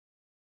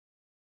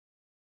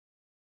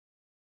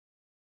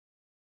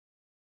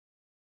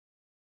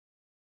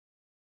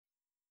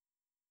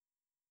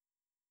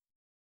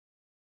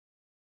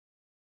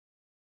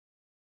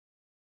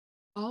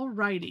All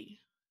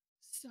righty.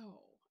 So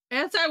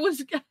as I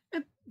was,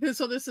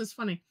 so this is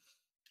funny.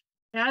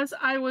 As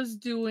I was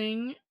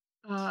doing,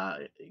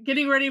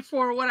 getting ready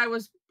for what I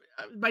was,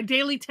 my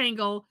daily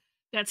tangle,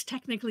 that's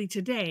technically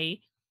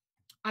today,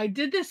 I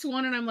did this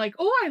one and I'm like,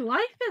 oh, I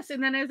like this.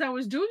 And then as I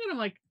was doing it, I'm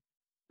like,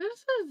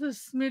 this is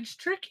a smidge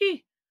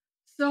tricky.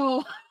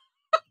 So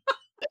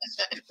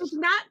it's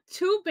not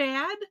too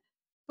bad,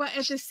 but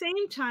at the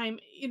same time,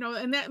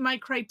 and that my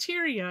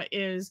criteria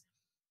is,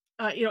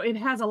 it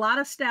has a lot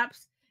of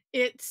steps.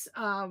 It's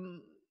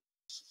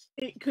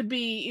it could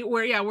be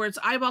where, yeah, where it's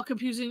eyeball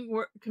confusing,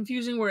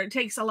 where it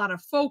takes a lot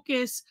of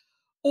focus,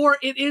 or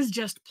it is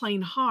just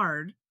plain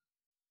hard.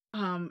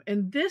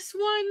 And this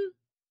one,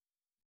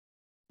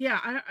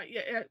 yeah,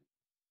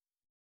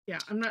 yeah,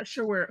 I'm not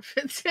sure where it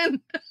fits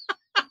in.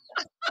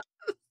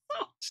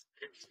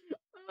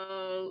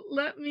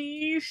 Let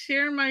me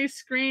share my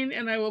screen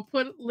and I will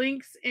put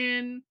links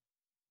in.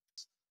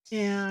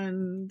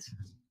 And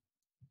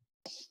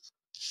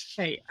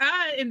hey,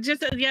 and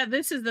just yeah,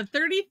 this is the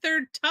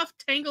 33rd Tough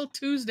Tangle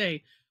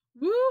Tuesday.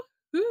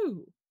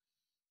 Woo-hoo.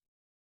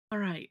 All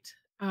right.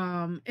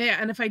 Yeah,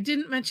 and if I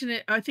didn't mention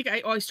it, I think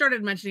I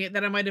started mentioning it,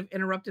 that I might have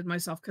interrupted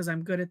myself because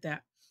I'm good at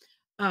that.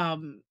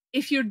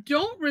 If you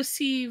don't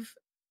receive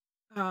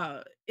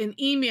an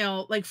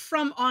email like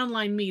from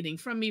online meeting,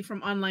 from me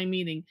from online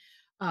meeting,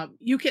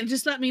 you can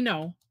just let me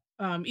know.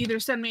 Either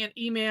send me an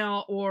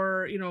email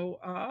or,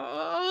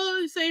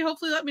 say,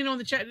 hopefully let me know in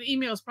the chat. The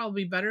email is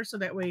probably better so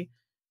that way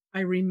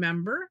I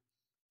remember.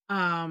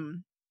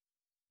 And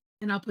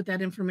I'll put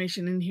that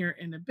information in here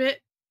in a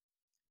bit.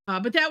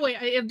 But that way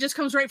it just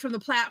comes right from the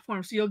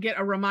platform. So you'll get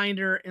a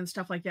reminder and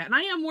stuff like that. And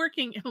I am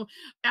working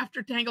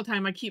after Tangle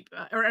time.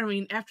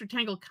 After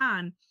Tangle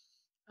Con,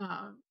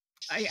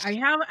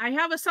 I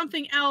have a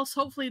something else,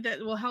 hopefully, that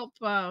will help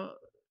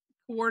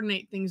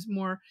coordinate things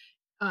more,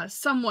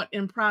 somewhat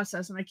in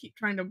process. And I keep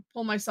trying to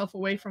pull myself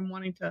away from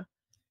wanting to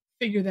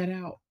figure that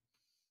out.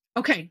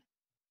 Okay.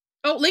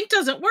 Oh, link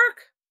doesn't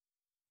work.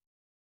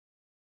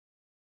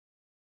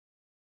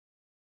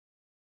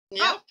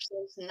 Yeah, oh,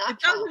 it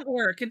doesn't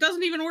work. It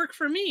doesn't even work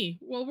for me.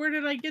 Well, where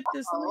did I get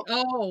this link?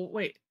 Oh,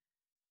 wait.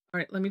 All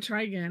right, let me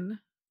try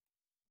again.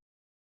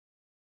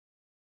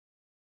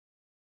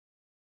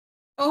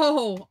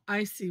 Oh,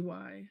 I see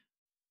why.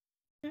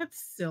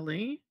 That's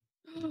silly.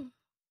 No,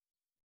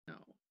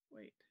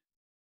 wait.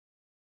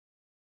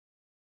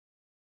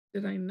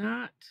 Did I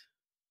not?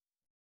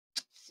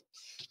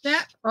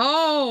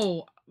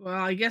 Oh,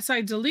 well, I guess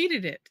I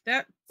deleted it.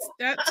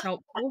 That's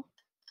helpful.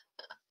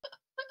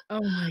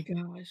 Oh my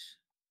gosh.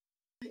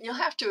 You'll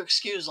have to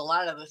excuse a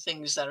lot of the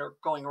things that are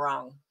going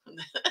wrong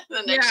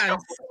the next couple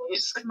of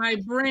days. My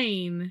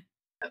brain.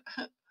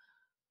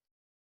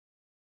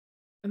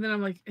 And then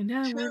I'm like, and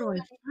now where do I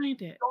find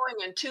it?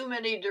 Going in too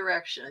many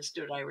directions.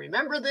 Did I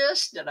remember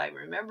this? Did I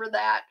remember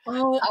that?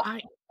 Oh, how are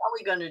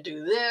we going to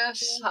do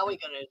this? How are we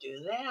going to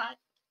do that?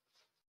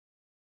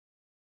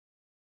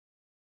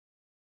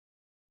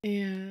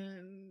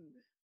 And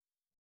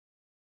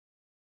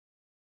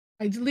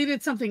I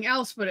deleted something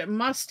else, but it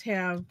must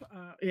have,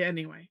 yeah,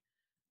 anyway.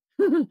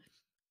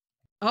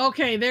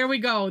 Okay, there we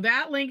go.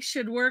 That link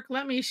should work.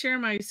 Let me share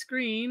my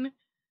screen.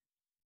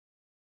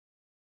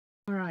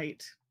 All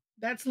right.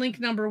 That's link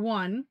number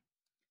 1.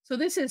 So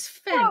this is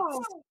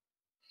Fentz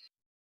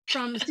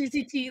from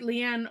CZT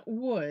Lianne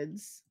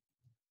Woods.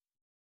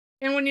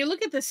 And when you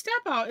look at the step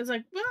out, it's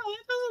like, well,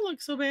 it doesn't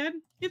look so bad.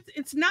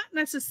 It's not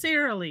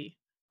necessarily.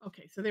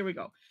 Okay, so there we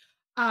go.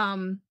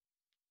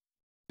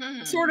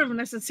 Sort of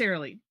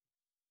necessarily.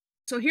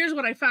 So here's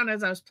what I found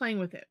as I was playing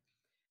with it.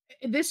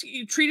 This,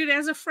 you treat it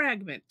as a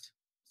fragment.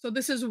 So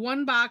this is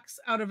one box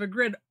out of a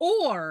grid,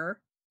 or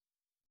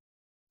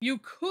you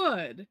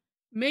could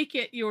make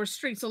it your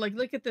string. So like,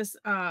 look at this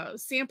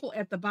sample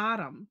at the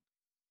bottom,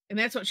 and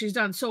that's what she's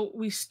done. So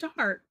we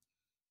start.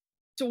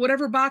 So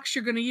whatever box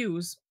you're going to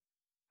use,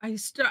 I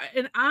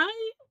decided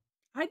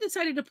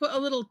to put a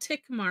little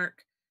tick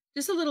mark,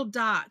 just a little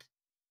dot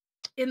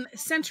in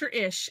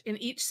center-ish in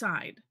each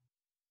side.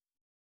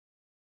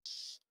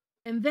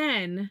 And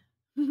then,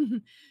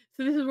 so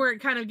this is where it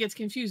kind of gets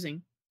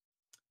confusing.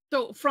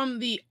 So from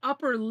the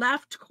upper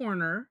left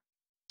corner,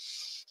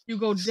 you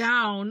go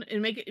down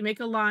and make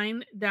a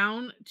line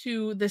down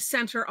to the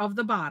center of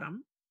the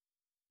bottom.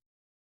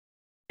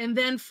 And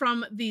then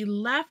from the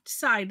left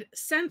side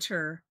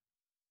center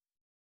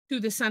to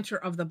the center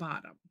of the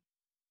bottom.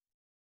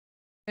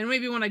 And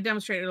maybe when I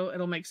demonstrate,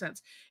 it'll make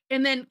sense.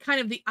 And then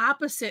kind of the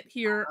opposite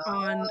here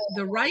on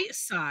the right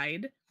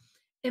side.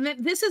 And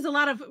then this is a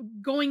lot of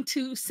going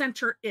to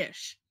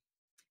center-ish.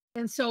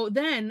 And so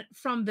then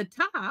from the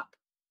top,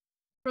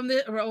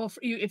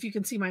 if you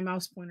can see my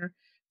mouse pointer,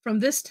 from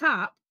this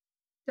top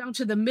down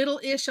to the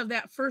middle-ish of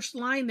that first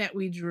line that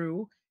we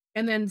drew,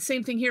 and then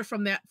same thing here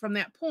from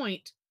that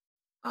point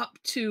up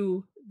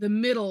to the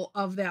middle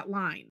of that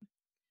line.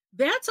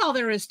 That's all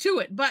there is to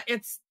it, but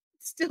it's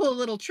still a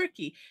little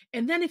tricky.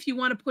 And then if you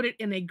want to put it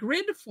in a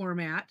grid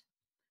format,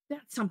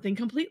 that's something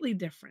completely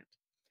different.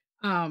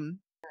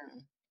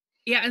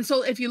 Yeah, and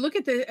so if you look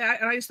at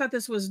I just thought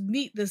this was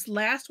neat. This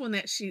last one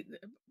that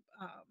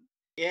um,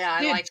 Yeah,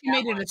 I did, like she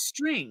that made it one. a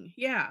string.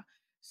 Yeah,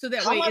 so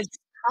that How way much it's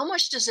how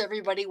much does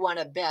everybody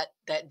wanna bet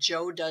that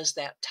Joe does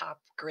that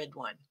top grid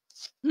one?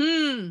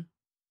 hmm.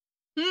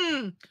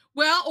 Hmm.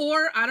 Well,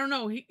 or I don't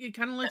know. He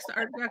kind of likes the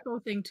Art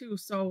Deco thing too,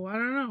 so I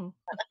don't know.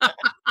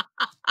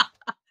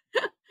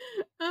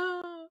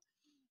 Oh,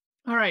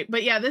 all right,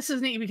 but yeah, this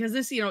is neat because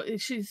this,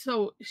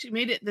 she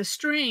made it the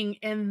string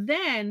and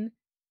then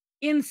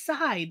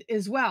inside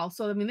as well.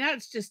 So I mean,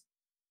 that's just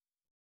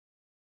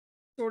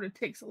sort of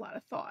takes a lot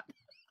of thought.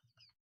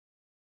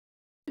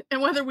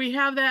 And whether we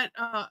have that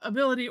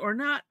ability or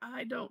not,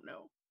 I don't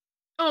know.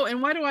 Oh,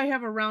 and why do I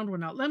have a round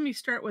one out? Let me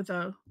start with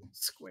a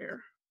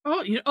square.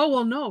 Oh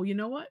well, no. You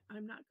know what?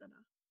 I'm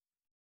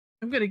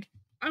gonna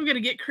I'm gonna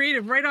get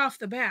creative right off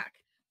the back.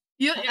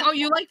 You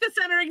like the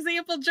center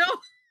example, Joe?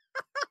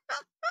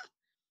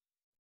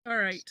 All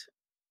right.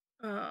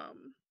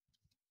 Um,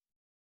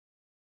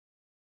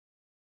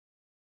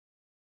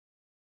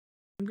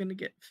 I'm gonna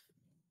get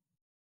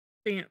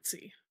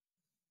fancy.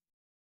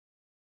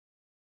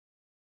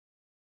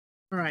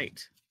 All right.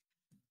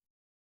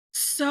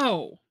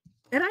 So,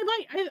 and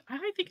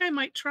I think I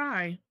might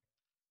try.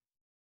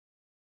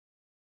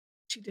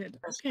 She did.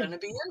 That's Okay. gonna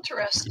be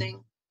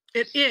interesting.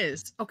 It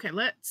is.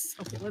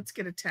 Let's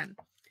get a 10.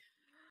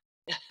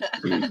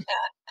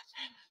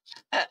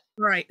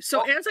 Right.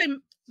 So Oh, as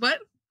I'm what?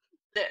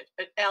 that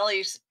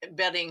Allie's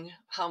betting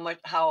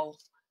how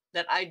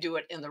that I do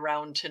it in the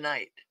round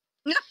tonight.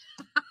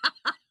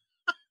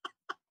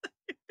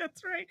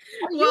 That's right.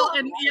 Are you Well, all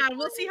and right yeah,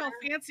 we'll over see how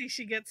fancy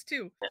she gets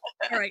too.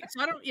 All right.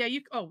 So I don't yeah,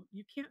 you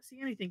can't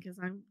see anything because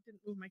I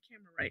didn't move my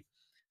camera right.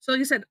 So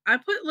like I said, I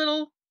put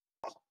little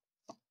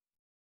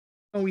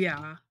oh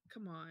yeah,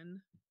 come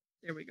on.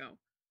 There we go.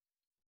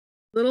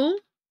 Little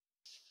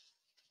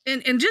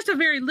and just a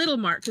very little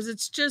mark because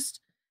it's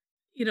just,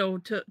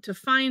 to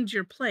find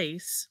your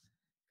place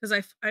because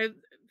I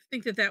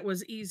think that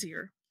was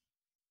easier.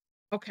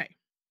 Okay.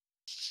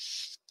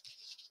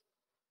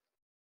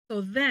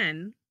 So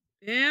then,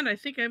 and I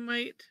think I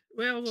might,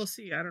 well, we'll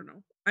see. I don't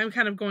know. I'm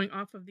kind of going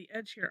off of the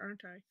edge here,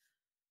 aren't I?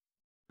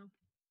 Oh,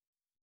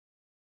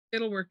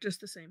 it'll work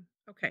just the same.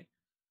 Okay.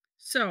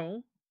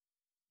 So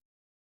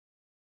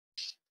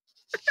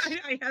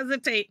I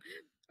hesitate.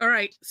 All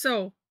right.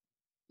 So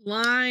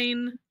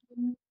line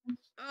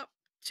up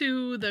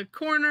to the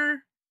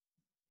corner.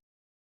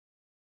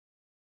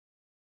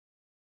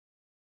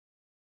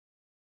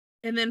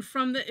 And then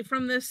from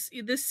this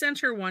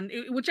center one,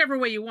 whichever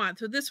way you want.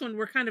 So this one,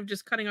 we're kind of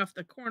just cutting off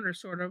the corner,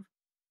 sort of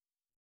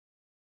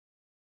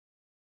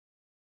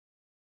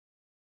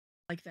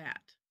like that.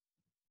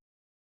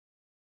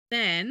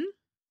 Then,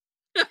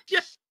 yeah,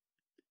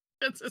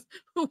 that's just,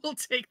 who will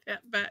take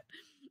that bet?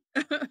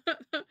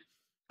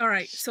 All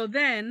right. So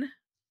then,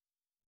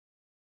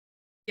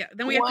 yeah,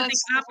 then who we have to think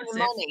wants to win opposite.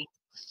 money?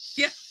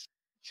 Yeah.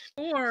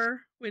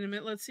 Or wait a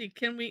minute, let's see.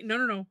 Can we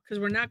no, because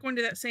we're not going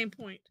to that same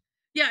point.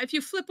 Yeah, if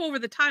you flip over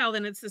the tile,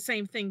 then it's the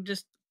same thing,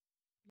 just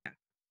yeah.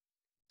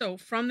 So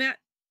from that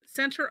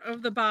center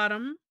of the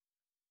bottom,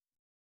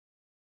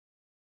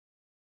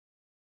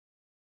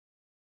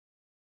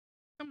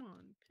 come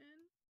on,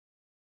 pin.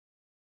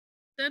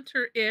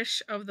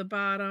 Center-ish of the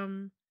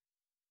bottom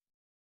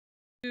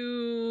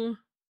to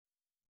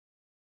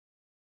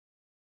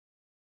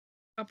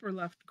upper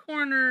left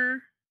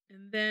corner,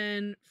 and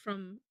then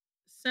from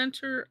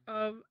center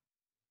of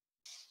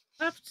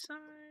left side,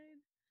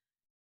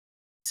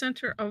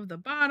 center of the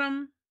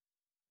bottom.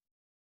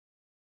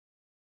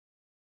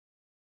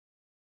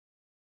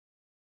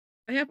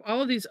 I have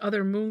all of these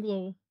other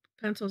Moonglow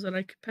pens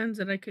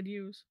that I could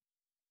use.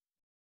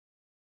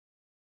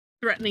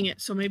 Threatening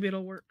it, so maybe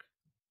it'll work.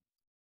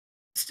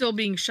 Still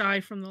being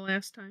shy from the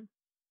last time.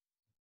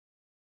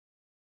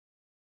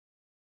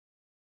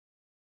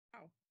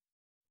 Wow.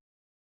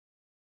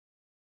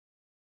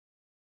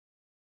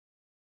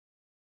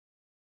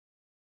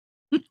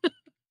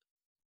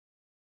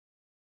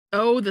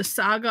 Oh, the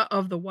saga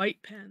of the white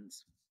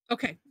pens.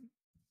 Okay.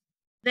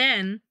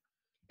 Then,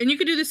 and you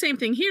could do the same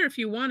thing here if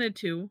you wanted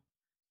to.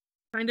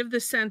 Kind of the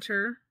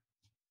center,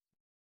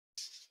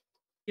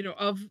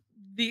 of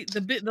the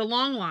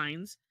long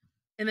lines.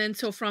 And then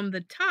so from the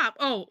top,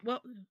 oh,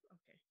 well,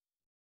 okay.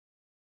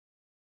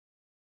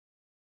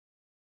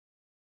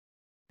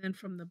 Then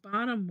from the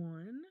bottom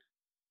one,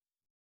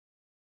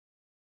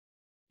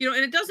 and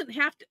it doesn't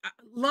have to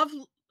love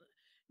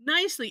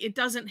nicely, it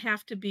doesn't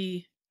have to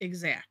be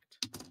exact.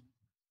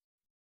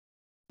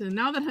 So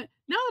now that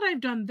I've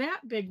done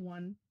that big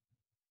one,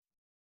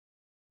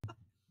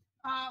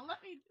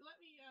 let me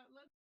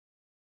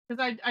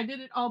because I did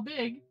it all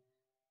big.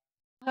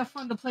 I'll have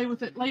fun to play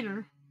with it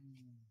later.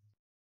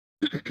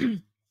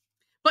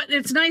 But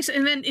it's nice,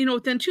 and then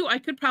then too, I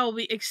could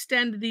probably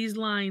extend these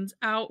lines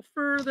out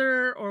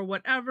further or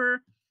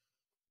whatever.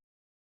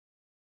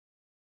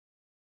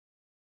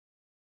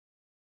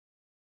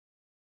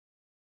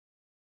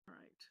 All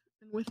right,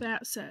 and with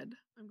that said,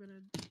 I'm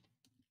gonna.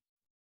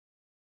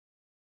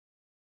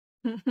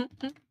 All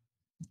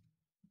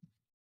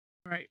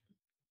right.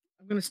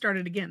 I'm gonna start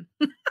it again.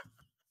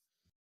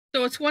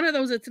 So it's one of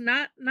those, it's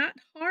not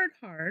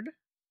hard.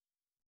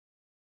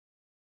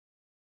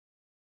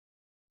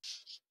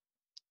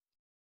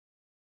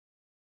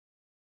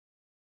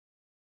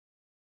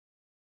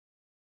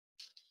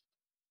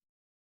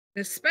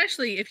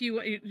 Especially if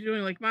you're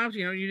doing like moms,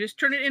 you just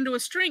turn it into a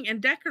string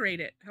and decorate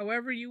it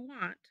however you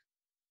want.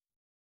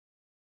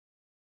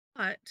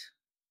 But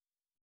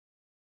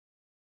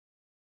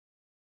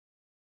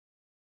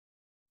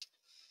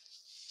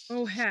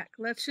oh heck,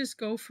 let's just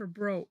go for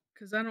broke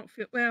because I don't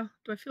feel well.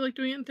 Do I feel like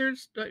doing it in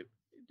thirds? Do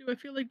I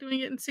feel like doing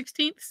it in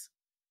 16ths?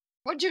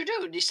 What'd you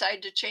do?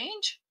 Decide to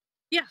change?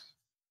 Yeah.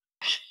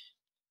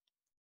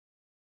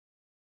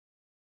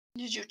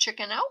 Did you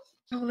chicken out?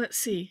 Oh, let's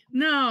see.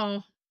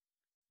 No,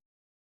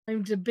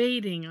 I'm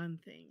debating on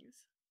things.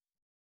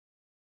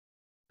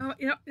 Oh,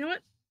 you know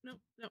what? No,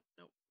 no,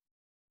 no.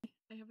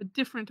 I have a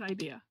different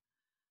idea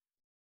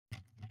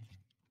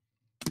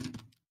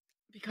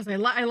because I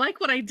like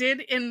what I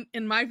did in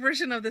my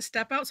version of the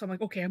step out. So I'm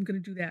like, okay, I'm gonna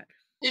do that.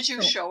 Did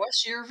you So show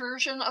us your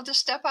version of the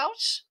step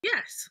outs?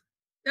 yes,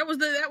 that was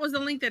the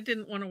link that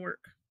didn't want to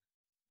work.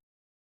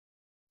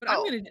 But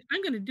Oh,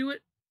 I'm gonna do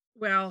it.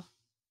 Well,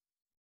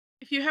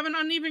 if you have an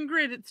uneven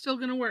grid, it's still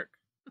gonna work.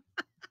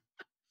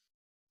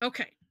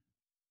 Okay.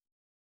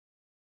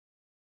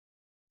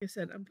 Like I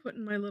said, I'm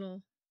putting my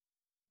little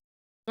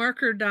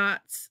marker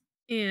dots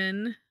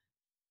in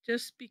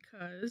just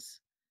because.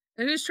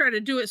 I just try to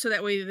do it so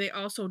that way they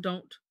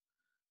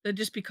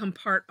just become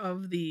part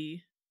of the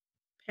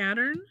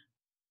pattern.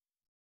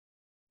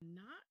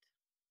 Not.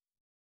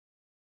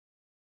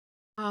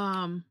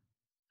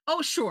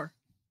 Oh, sure.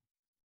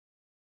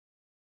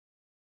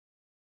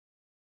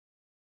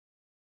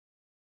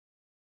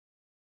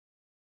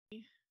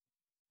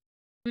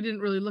 We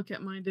didn't really look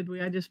at mine, did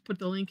we? I just put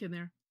the link in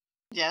there.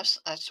 yes,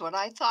 that's what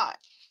I thought.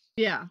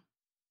 Yeah.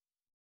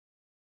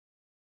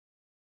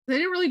 They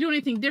didn't really do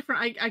anything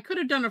different. I could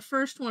have done a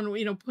first one,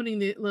 putting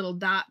the little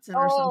dots in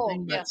or Oh,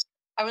 something, but yes.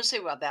 I would say,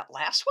 well, that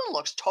last one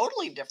looks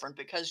totally different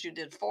because you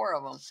did 4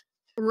 of them.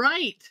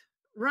 right.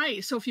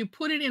 Right. So if you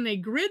put it in a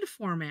grid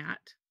format,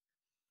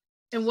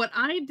 and what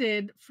I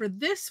did for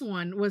this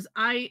one was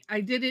I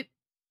did it,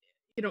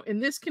 in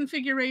this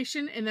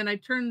configuration, and then I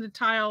turned the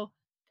tile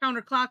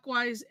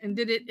counterclockwise and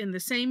did it in the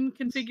same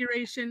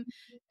configuration,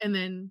 and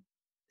then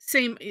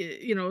same,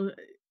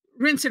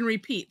 rinse and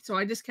repeat. So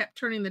I just kept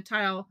turning the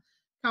tile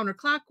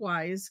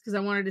counterclockwise because I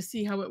wanted to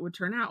see how it would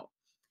turn out.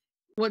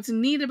 What's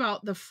neat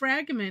about the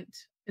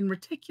fragment and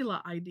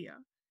reticula idea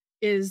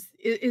is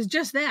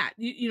just that.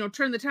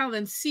 Turn the tile,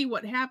 then see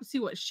what happens, see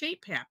what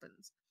shape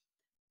happens.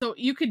 So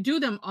you could do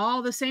them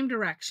all the same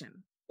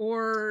direction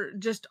or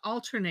just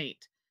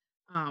alternate,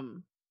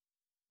 um,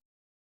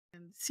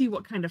 and see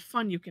what kind of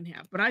fun you can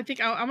have. But I think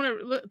I'm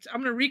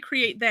gonna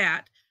recreate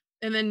that,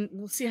 and then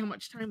we'll see how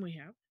much time we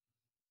have.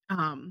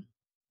 Um,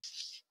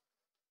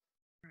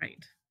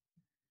 right.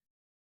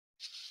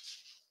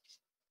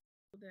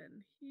 So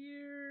then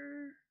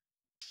here,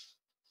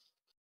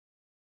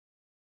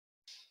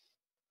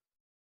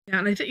 yeah,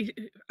 and I think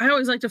I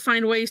always like to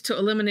find ways to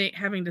eliminate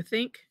having to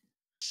think.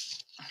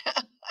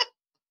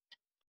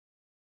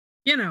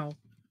 You know,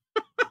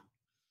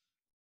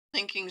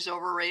 Thinking's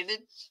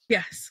overrated.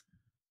 yes.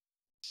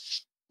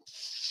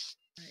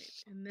 Right,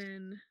 and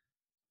then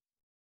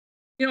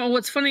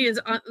what's funny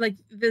is like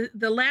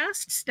the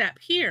last step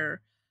here,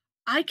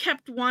 I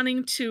kept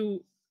wanting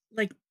to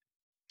like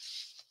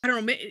I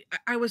don't know.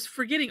 I was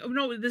forgetting. Oh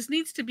no, this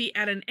needs to be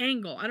at an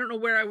angle. I don't know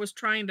where I was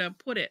trying to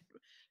put it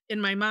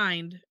in my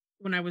mind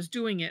when I was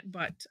doing it,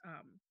 but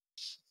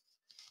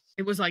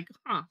it was like,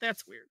 huh,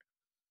 that's weird.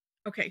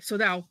 Okay, so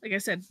now, like I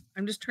said,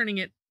 I'm just turning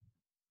it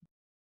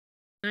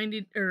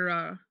 90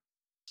 or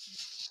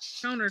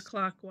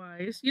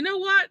counterclockwise. You know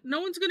what? No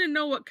one's gonna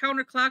know what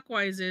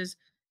counterclockwise is,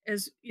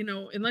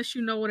 unless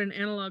you know what an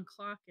analog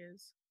clock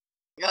is.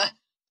 Yeah,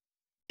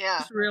 yeah,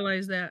 Just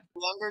realize that.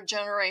 younger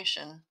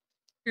generation.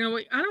 I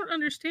don't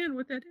understand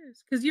what that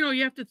is because you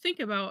have to think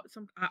about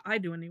some. I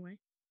do anyway.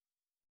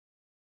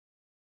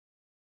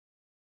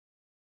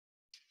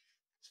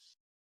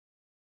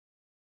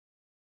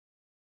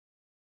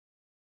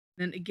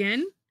 Then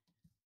again,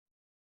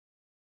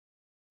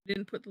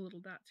 didn't put the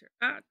little dots here.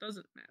 It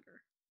doesn't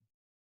matter.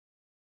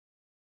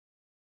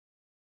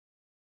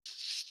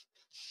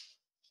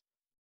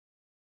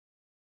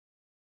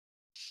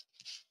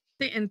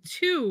 And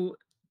two,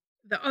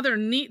 the other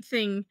neat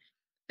thing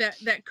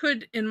that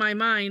could, in my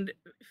mind,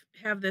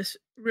 have this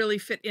really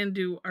fit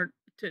into our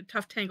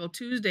Tough Tangle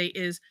Tuesday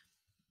is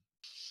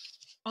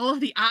all of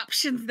the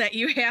options that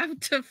you have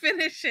to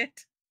finish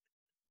it.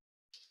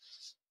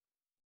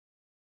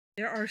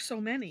 There are so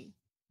many.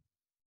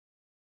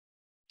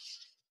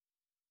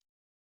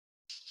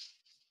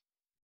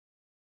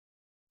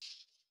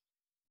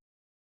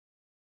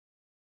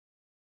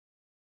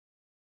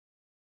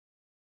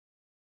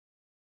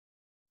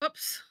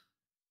 Oops.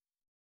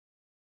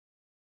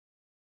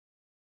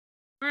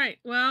 All right.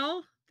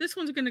 Well, this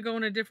one's going to go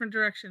in a different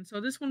direction.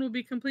 So this one will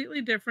be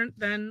completely different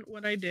than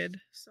what I did.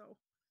 So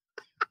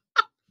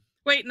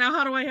wait, now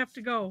how do I have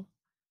to go?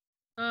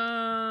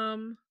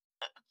 Um,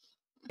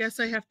 guess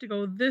I have to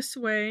go this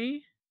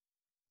way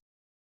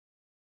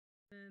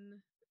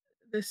and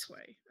this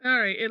way. All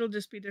right, it'll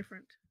just be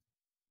different.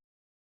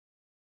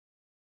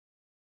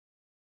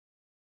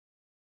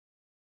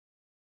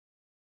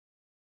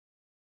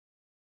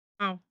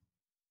 Oh,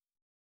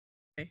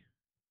 okay.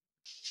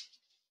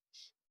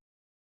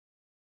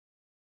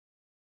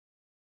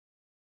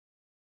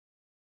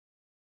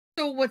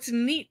 So what's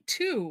neat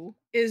too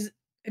is,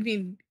 I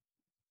mean,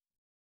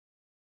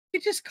 you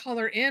could just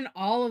color in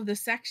all of the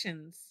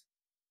sections.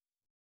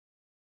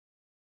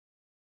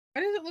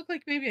 Why does it look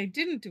like maybe I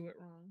didn't do it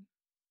wrong?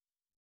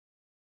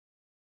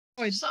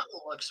 Oh, Something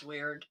looks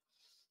weird.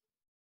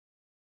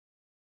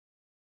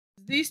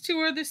 these two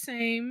are the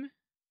same.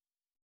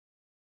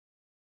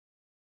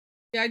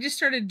 Yeah, I just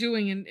started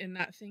doing and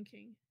not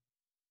thinking.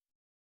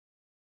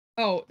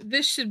 Oh,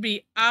 this should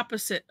be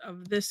opposite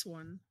of this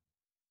one.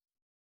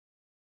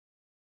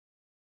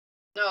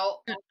 No,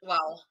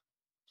 well,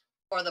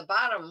 or the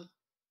bottom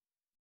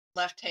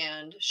left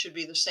hand should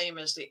be the same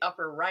as the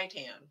upper right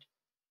hand,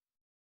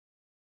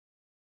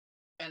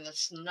 and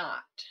it's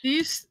not.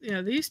 These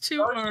two Those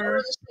two are are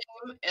the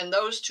same, and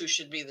those two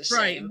should be the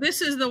right. same.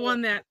 This is the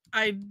one that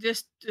I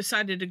just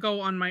decided to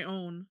go on my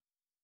own.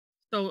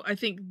 So I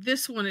think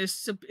this one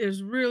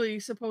is really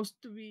supposed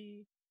to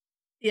be,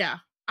 yeah,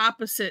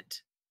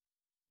 opposite.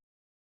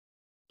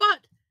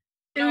 But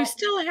we No,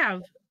 still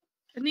have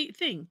a neat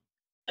thing.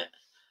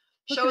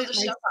 Looking show at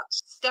the my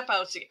step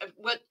outs.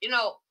 What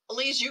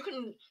Elise, you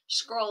can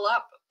scroll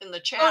up in the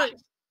oh, chat.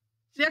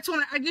 that's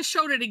when I just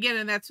showed it again,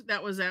 and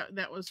that was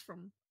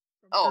from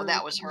Oh, earlier.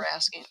 that was her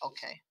asking.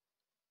 Okay.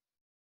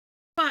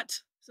 But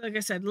so like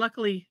I said,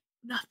 luckily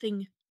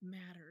nothing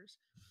matters.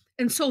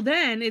 And so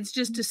then it's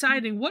just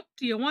deciding, what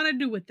do you want to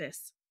do with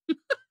this?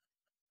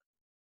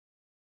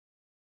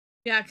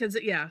 Yeah, because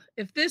yeah,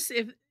 if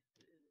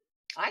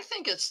I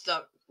think it's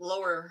the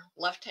lower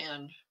left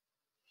hand.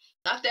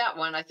 Not that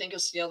one. I think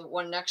it's the other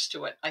one next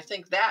to it. I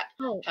think that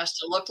oh, has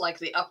to look like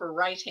the upper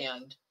right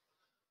hand.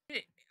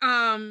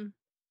 um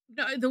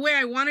the way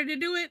I wanted to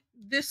do it,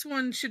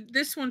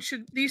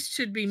 these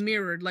should be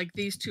mirrored, like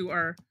these two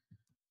are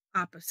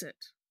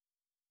opposite.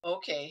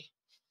 Okay.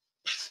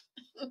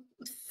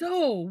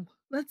 So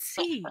let's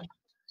see.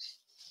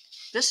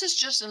 This is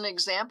just an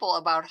example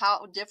about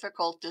how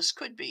difficult this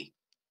could be.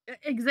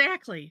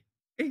 Exactly.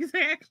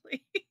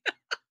 Exactly.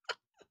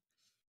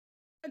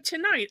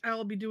 Tonight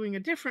I'll be doing a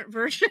different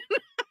version.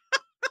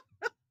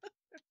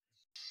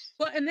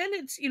 Well, and then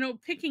it's,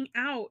 picking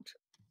out,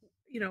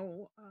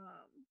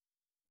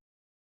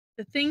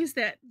 the things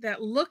that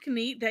look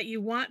neat that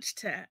you want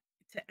to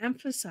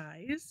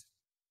emphasize.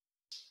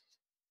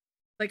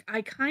 Like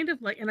I kind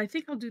of like, and I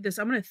think I'll do this.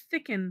 I'm going to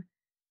thicken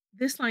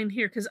this line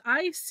here because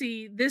I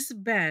see this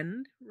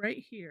bend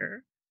right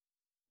here.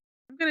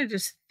 I'm going to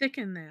just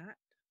thicken that.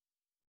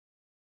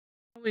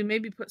 Probably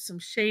maybe put some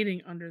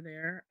shading under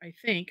there. I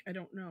think, I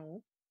don't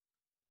know.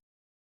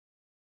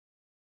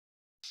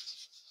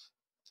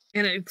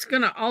 And it's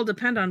going to all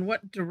depend on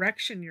what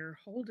direction you're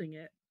holding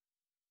it.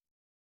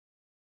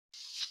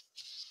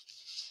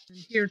 And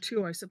here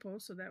too, I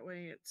suppose. So that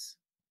way it's.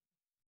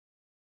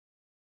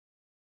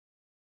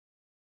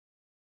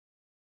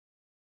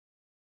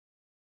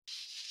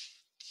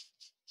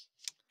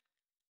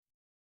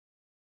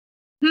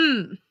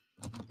 Hmm.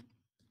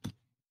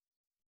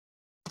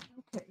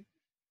 Okay.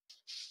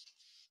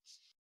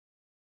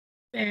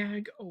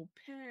 Bag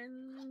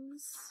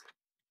opens.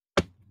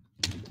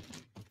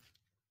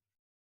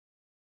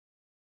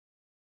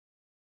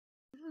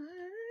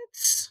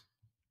 Let's.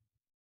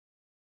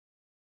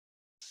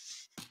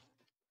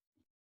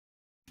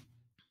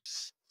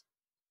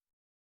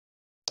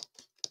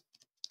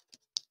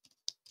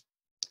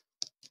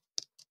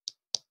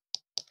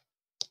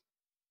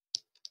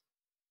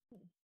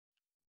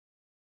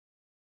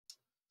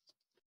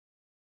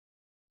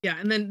 Yeah,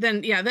 and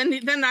then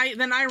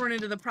I run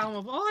into the problem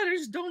of, oh, I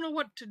just don't know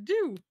what to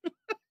do.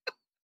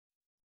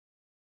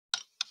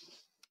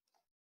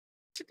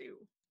 To do.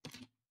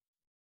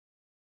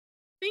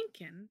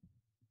 Thinking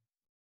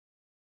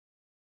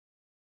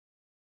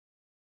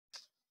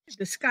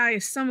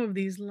disguise some of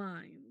these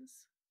lines.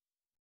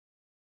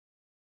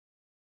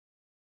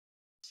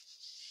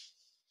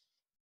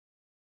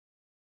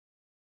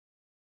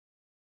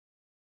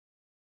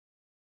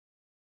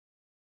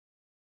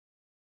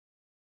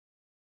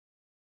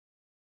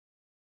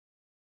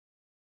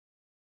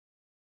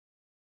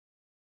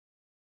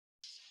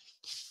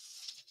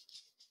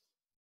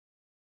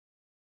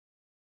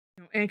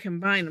 And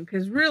combine them,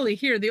 because really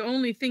here the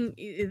only thing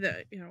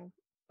that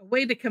a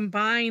way to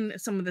combine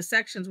some of the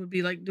sections would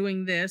be like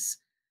doing this,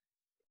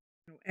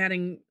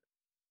 adding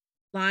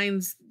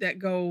lines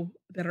that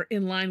are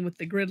in line with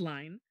the grid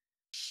line,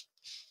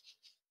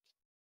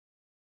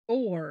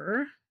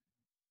 or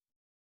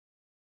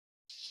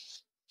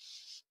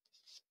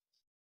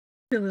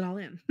fill it all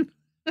in.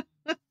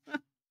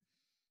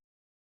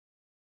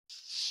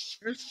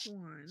 First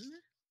one.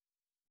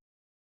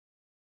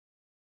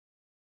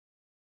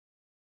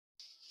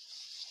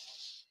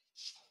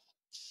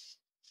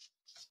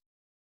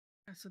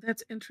 So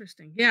that's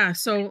interesting. Yeah.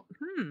 So,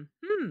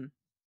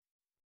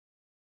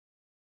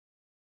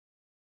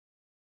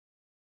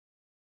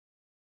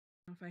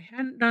 if I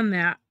hadn't done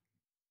that,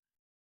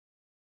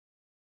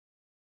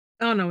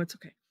 oh no, it's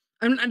okay.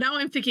 Now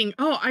I'm thinking,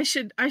 oh, I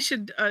should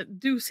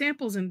do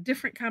samples in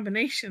different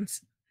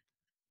combinations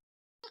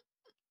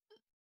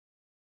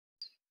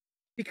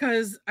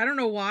because I don't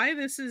know why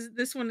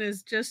this one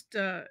is just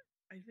I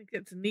think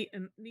it's neat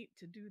and neat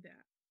to do that.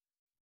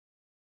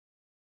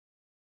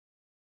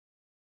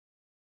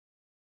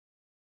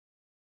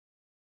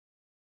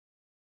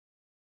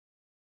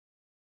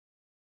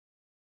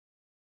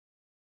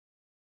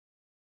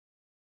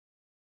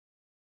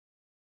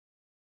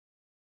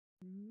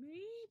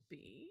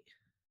 Maybe.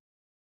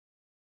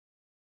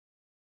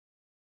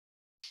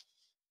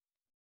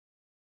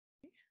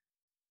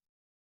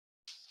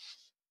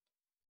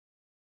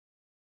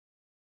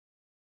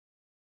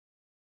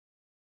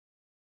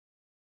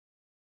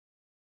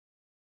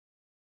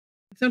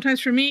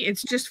 Sometimes for me,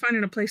 it's just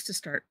finding a place to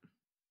start.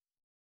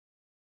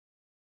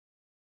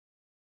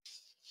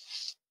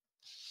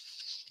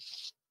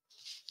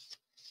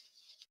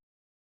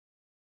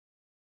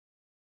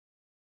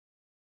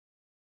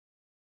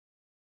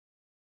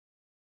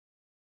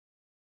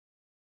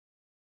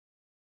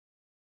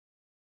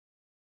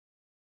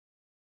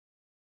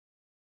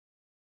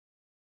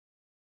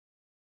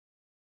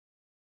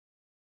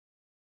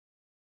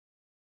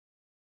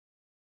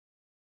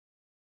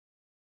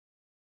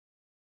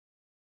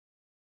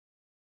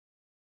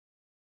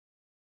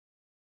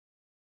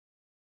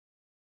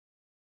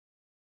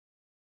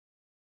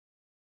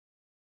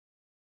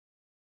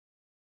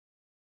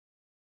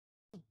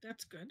 Oh,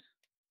 that's good.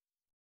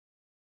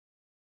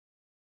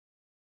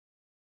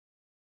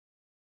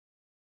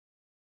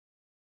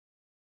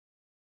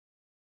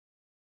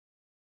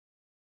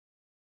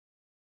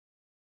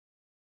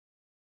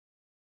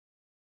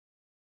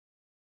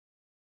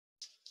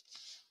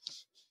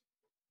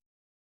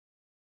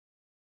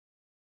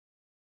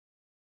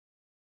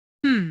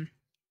 Hmm.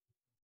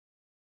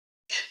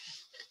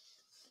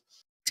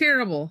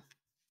 Terrible.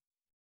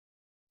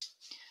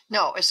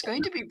 No, it's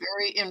going to be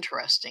very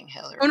interesting,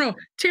 Oh Heather. no,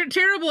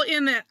 terrible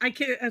in that I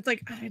can't. It's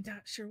like I'm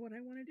not sure what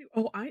I want to do.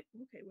 Oh, I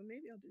okay. Well,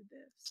 maybe I'll do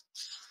this.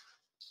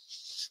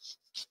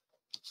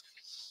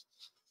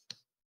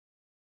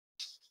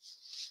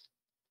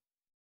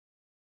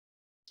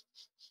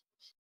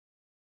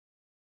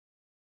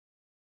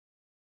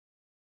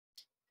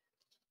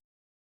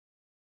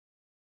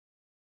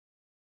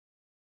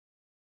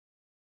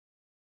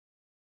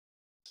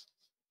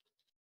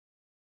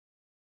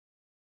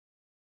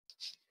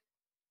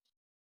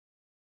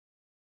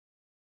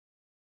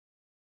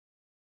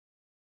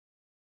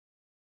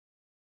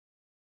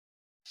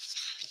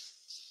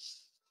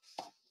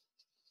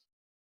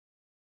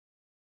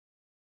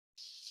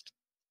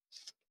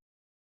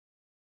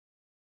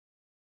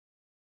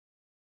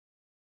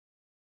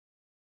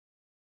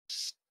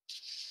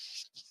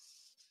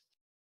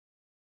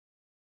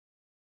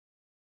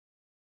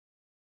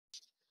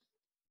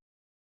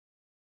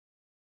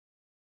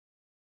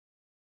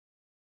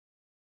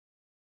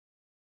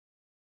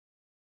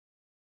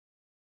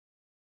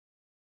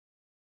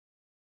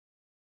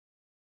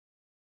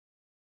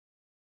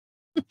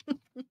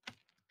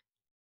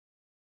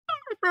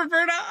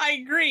 Roberta, I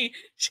agree.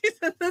 She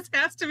said this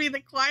has to be the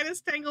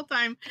quietest tangle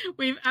time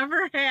we've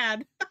ever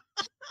had.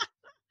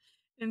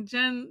 And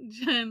Jen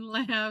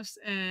laughs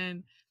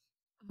and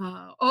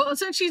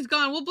since she's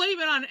gone, we'll blame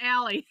it on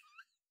Allie.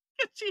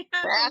 She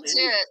had to That's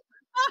leave. it.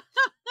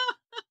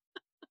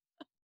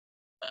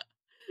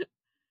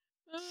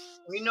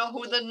 We know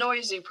who the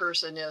noisy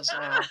person is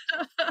now.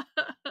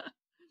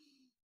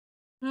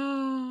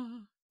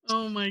 Oh,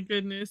 oh my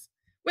goodness.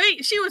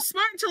 Wait, she was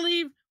smart to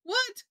leave.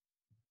 What?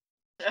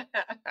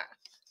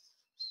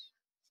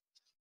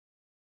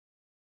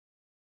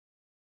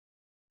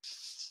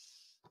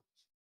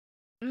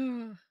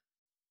 Ugh.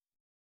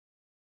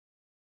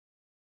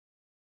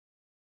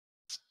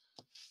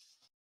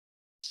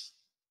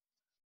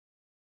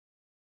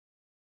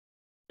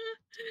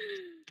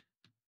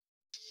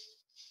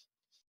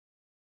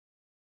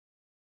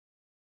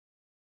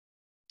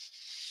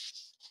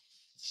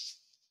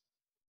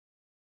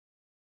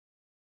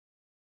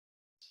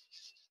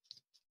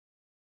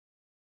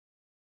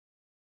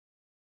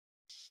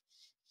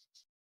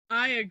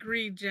 I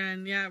agree,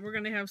 Jen. Yeah, we're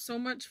gonna have so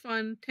much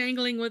fun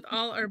tangling with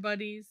all our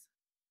buddies.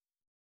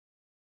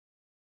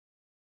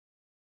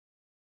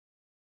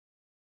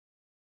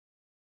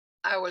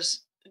 I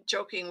was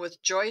joking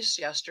with Joyce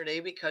yesterday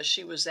because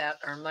she was at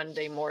our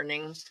Monday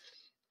morning,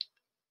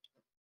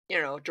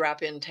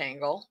 drop in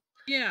tangle,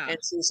 Yeah. and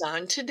she's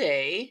on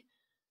today.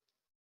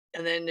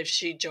 And then if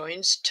she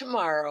joins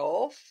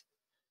tomorrow,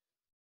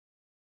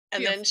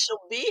 and Yeah, then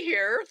she'll be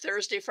here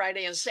Thursday,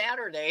 Friday, and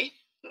Saturday.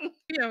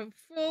 yeah,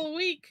 full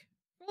week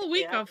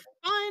Yeah, of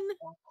fun.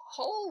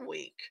 whole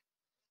week.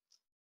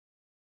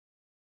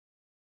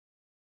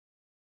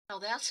 Now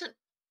that's an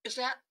is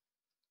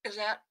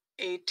that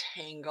a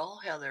tangle,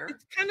 Heather?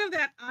 It's kind of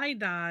that eye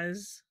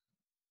does.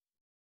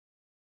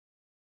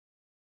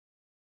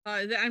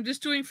 I'm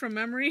just doing from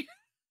memory.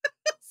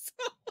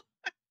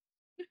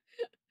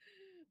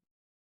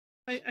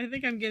 So I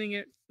think I'm getting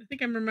it. I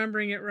think I'm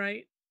remembering it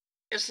right.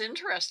 It's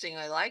interesting.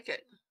 I like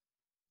it.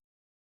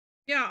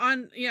 Yeah,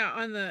 on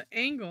the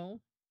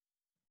angle.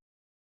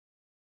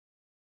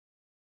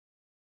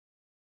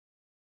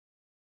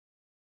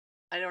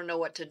 I don't know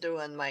what to do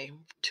on my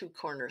two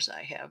corners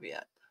I have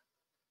yet.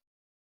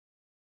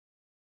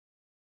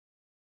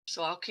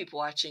 So I'll keep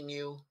watching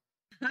you.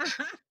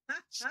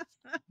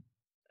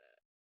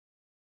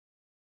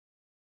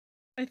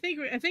 I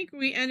think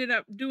we ended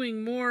up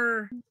doing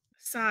more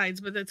sides,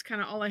 but that's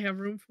kind of all I have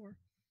room for.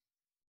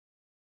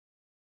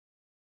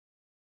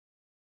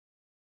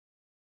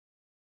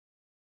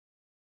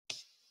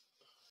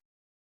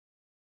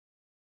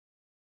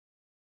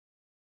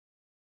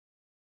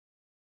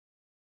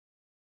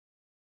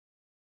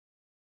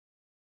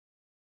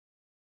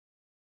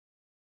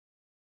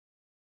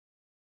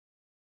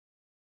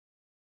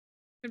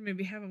 Could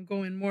maybe have them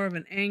go in more of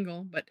an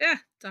angle, but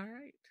it's all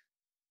right.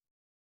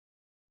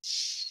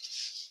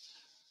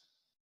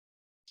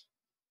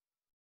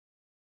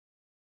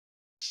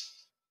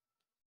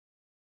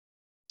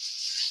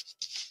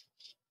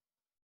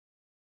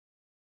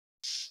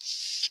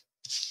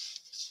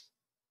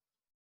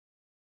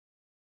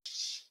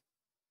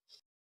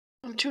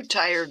 I'm too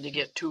tired to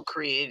get too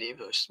creative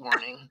this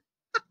morning.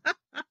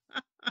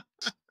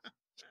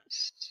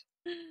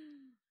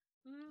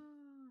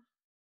 Mm.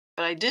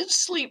 But I did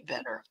sleep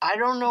better. I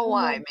don't know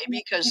why.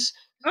 Maybe because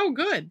Oh,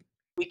 good.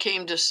 we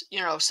came to,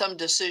 some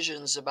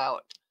decisions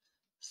about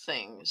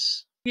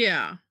things.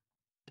 Yeah,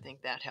 I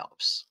think that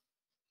helps.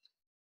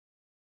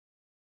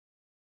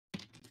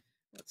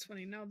 that's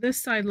funny. Now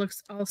this side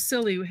looks all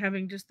silly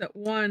having just that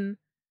one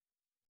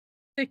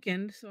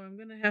thickened, so I'm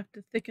gonna have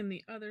to thicken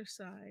the other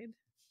side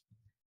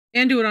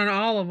and do it on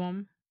all of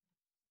them.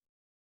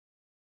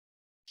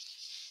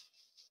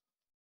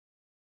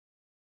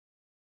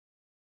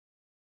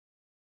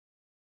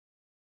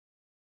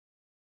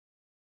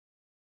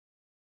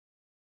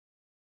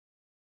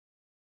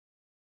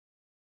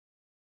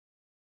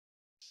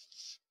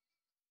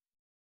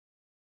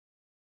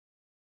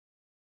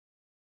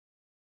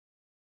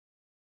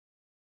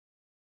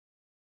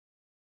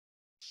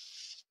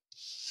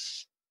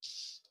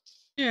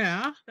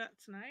 Yeah,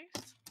 that's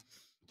nice.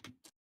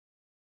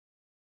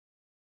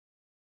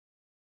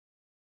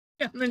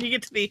 And then you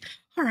get to the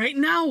all right.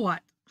 Now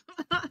what?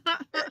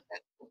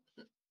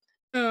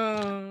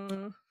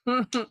 uh,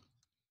 well,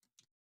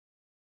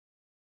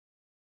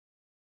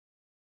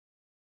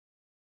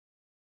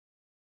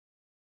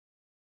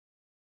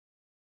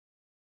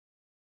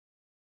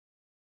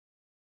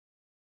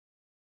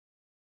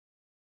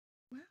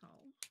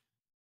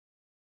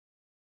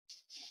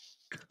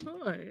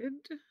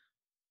 could.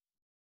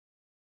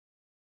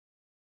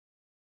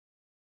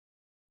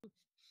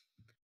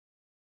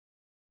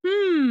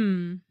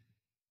 Hmm.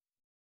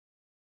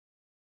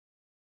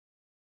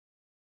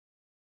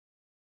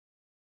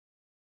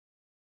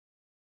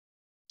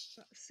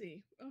 Let's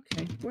see.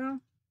 Okay. Well,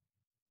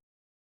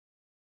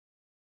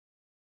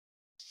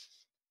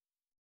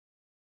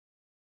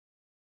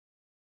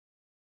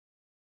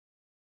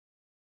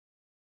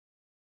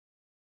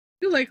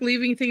 I feel like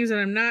leaving things that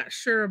I'm not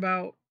sure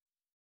about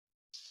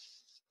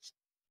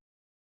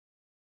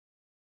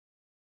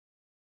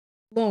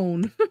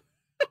alone.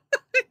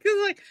 Because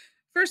like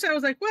first I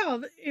was like,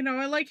 well,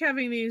 I like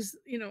having these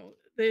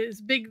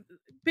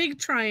big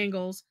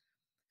triangles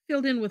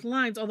filled in with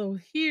lines. Although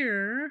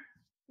here,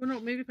 well, no,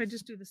 maybe if I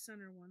just do the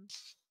center one.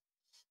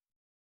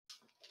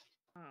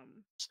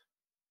 Um,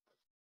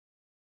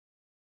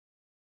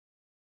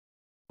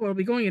 well, it'll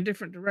be going a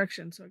different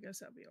direction, so I guess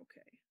that'll be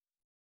okay.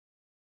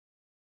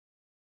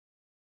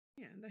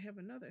 And I have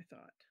another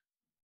thought.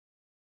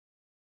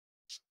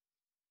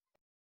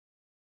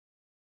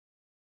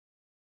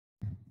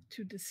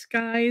 To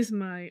disguise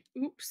my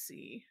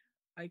oopsie,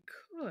 I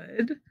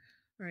could.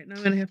 All right, now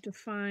I'm going to have to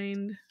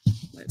find,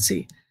 let's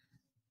see,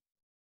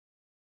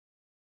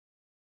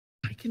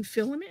 I can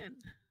fill them in.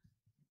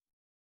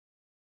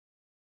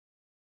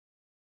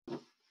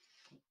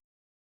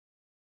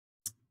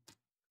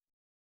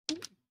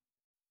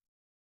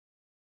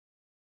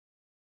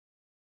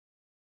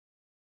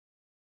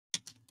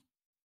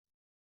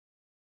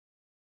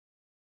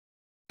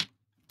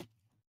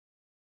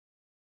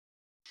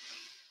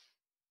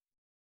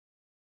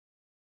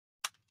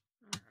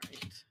 All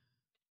right.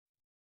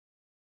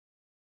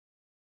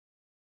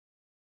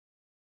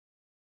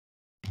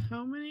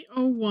 How many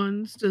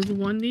O1s does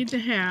one need to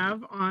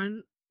have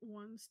on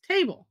one's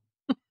table?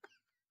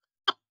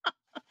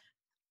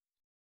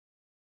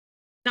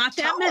 Not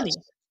that Tell many.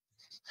 us,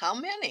 how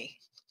many?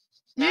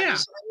 Not Yeah.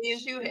 as many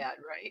as you had,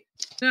 right?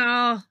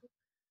 No.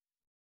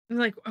 I'm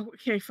like,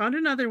 okay, found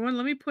another one.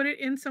 Let me put it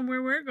in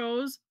somewhere where it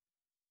goes.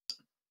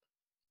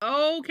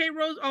 Okay,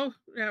 Rose. Oh,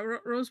 yeah,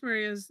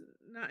 Rosemary is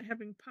not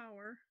having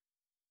power.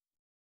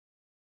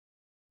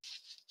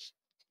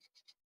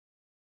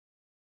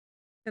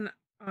 And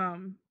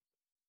um,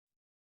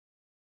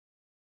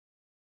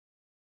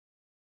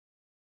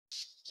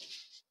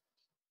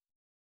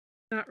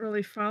 Not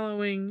really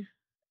following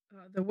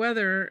the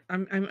weather.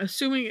 I'm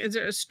assuming, is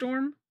it a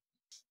storm?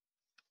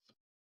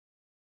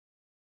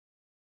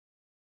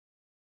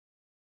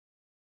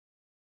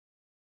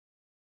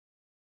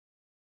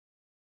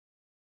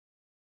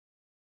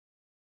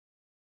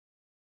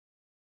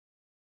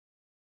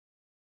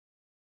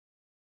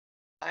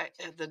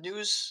 The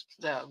news,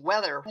 the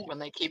weather, when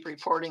they keep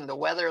reporting the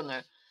weather and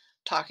they're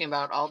talking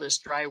about all this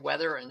dry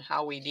weather and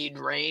how we need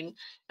rain,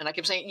 and I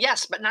keep saying,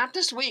 yes, but not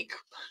this week.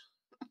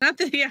 Not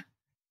that, yeah,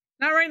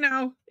 not right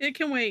now. It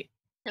can wait.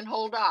 Can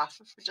hold off.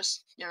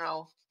 Just,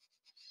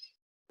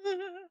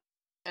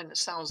 and it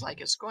sounds like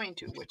it's going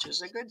to, which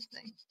is a good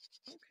thing.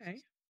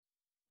 Okay.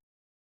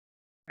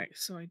 All right,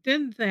 so I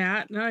did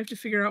that. Now I have to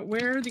figure out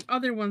where the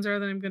other ones are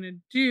that I'm going to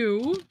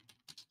do.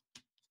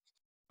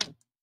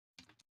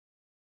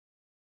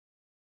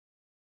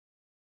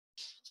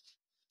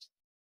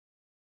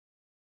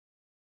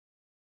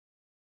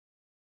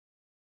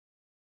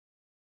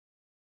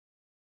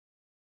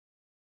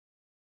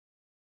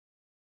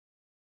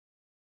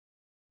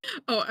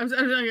 Oh, I was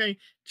like,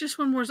 just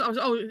one more.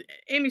 Oh,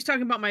 Amy's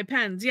talking about my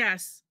pens.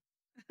 Yes.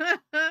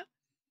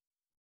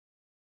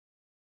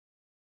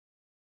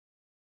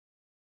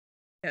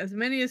 As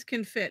many as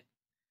can fit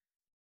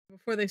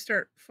before they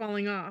start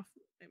falling off.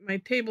 My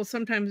table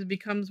sometimes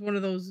becomes one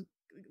of those,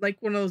 like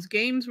one of those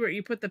games where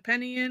you put the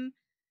penny in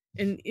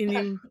and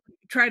you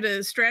try to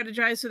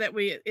strategize so that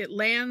way it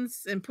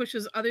lands and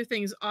pushes other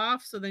things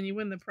off so then you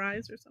win the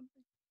prize or something.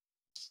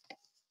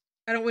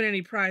 I don't win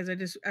any prize.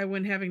 I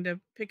win having to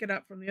pick it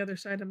up from the other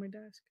side of my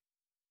desk.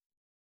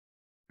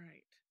 All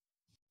right.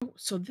 Oh,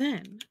 so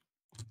then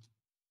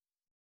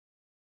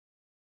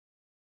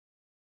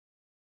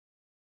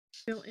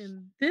fill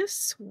in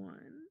this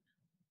one.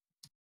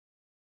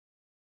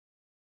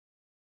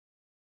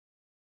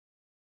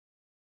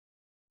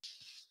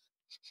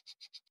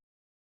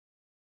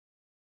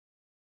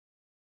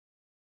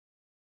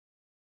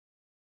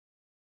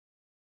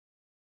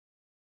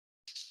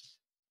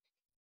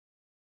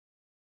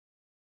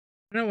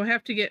 No, we'll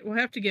have to get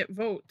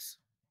votes.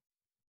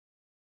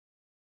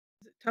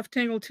 Is it Tough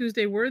Tangle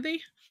Tuesday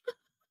worthy?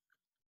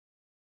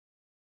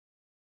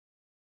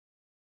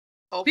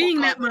 Opal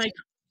Being called that this, my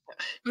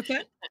what's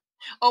that?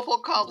 Opal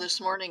called this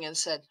morning and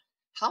said,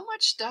 how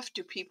much stuff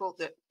do people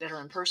that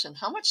are in person,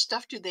 how much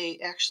stuff do they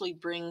actually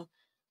bring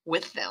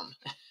with them?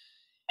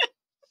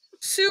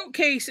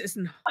 Suitcases.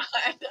 No.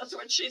 That's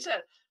what she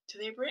said. Do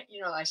they bring,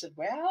 I said,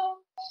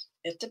 well,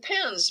 it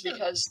depends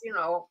because,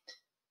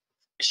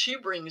 she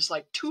brings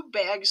like 2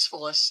 bags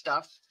full of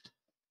stuff for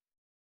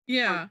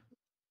Yeah.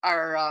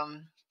 our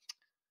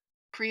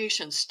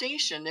creation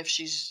station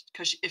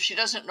because if she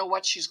doesn't know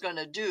what she's going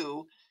to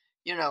do,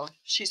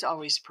 she's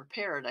always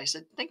prepared. I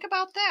said, think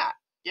about that,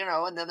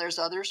 and then there's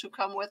others who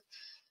come with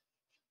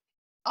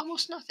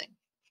almost nothing.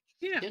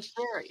 Yeah. It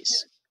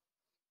varies.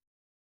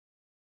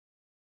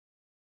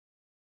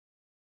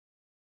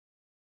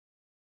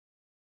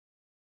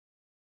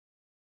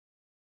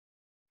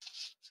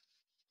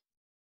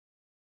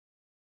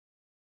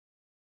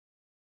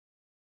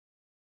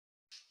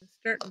 It's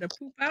starting to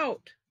poop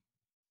out.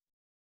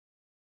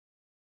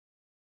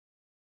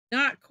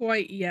 Not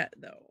quite yet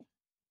though.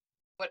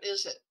 What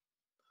is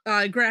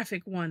it?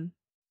 Graphic one.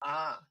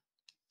 Ah,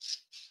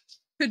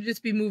 Could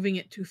just be moving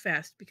it too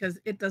fast because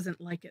it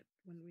doesn't like it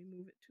when we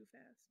move it too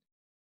fast.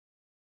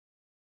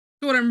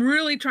 So what I'm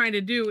really trying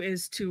to do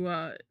is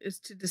to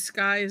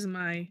disguise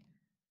my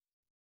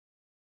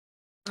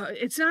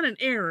it's not an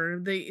error.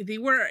 The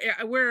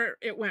where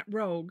it went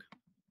rogue.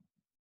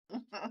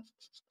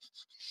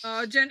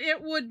 Jen,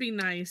 it would be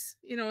nice,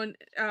 and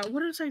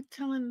what was I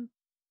telling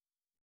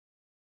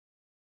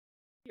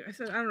you? I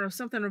said I don't know,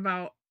 something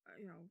about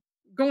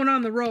going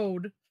on the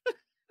road.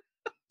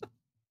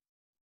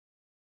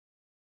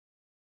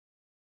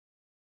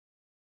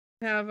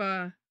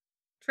 Have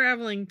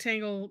traveling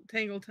tangle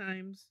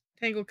times,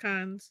 tangle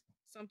cons,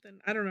 something.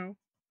 I don't know.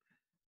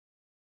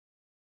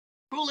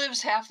 who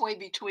lives halfway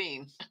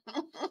between?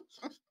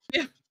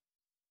 Yeah.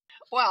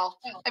 Well,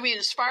 I mean,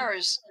 as far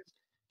as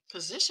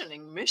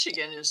positioning,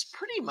 Michigan is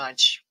pretty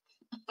much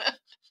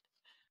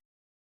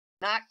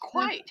not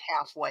quite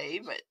halfway,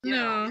 but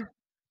No,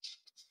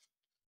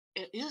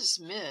 it is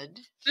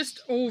mid.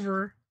 just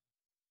over.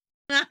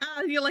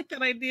 You like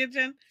that idea,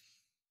 Jen?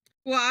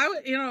 Well,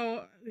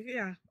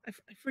 yeah, I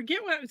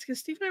forget what it was because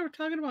Steve and I were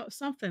talking about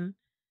something,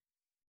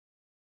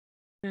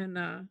 and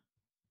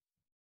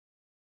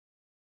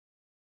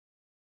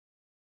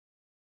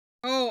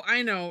oh,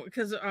 I know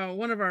because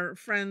one of our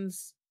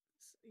friends,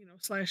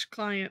 slash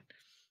client,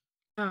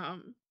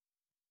 um,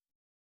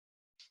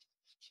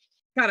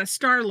 got a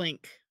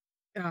Starlink,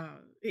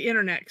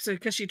 internet, so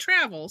because she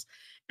travels,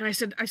 and I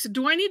said,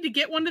 do I need to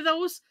get one of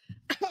those?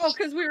 Oh,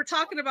 because we were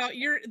talking about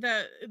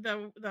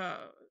the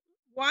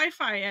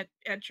Wi-Fi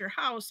at your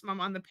house,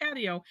 Mom, on the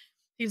patio.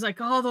 He's like,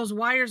 oh, those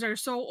wires are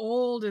so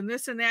old and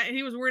this and that. And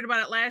he was worried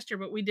about it last year,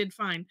 but we did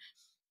fine.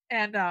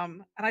 And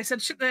I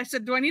said,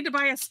 do I need to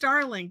buy a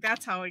Starlink?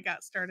 That's how it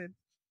got started.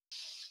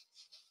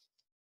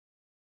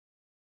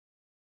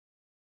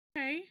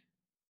 Okay.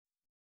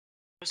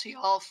 Was he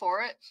all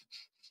for it?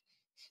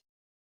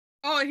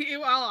 Oh,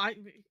 well, I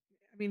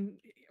mean,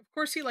 of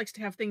course he likes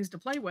to have things to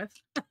play with.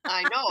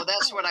 I know,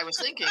 that's what I was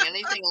thinking.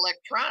 Anything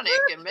electronic,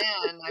 and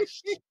man,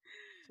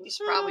 he's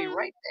probably Uh,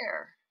 right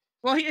there.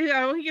 well,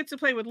 he gets to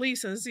play with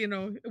Lisa's, you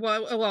know.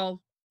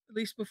 Well, at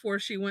least before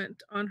she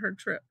went on her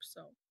trip.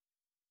 So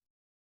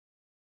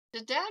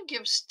Did Dad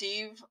give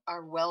Steve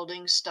our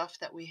welding stuff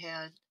that we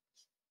had?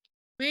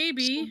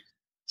 maybe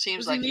Seems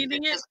was he like he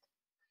needing did. it? 'Cause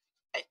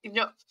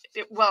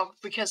well,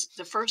 because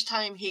the first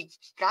time he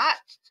got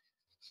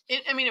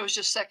it, I mean, it was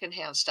just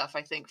secondhand stuff,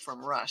 I think,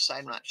 from Russ.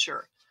 I'm not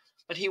sure,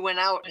 but he went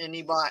out and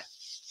he bought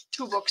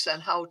 2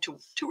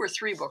 or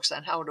 3 books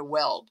on how to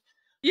weld.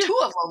 Yeah. 2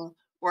 of them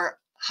were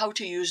how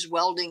to use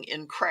welding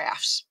in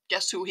crafts.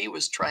 Guess who he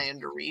was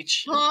trying to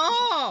reach?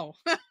 Oh.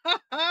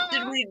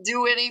 Did we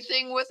do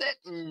anything with it?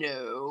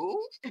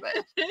 No,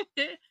 but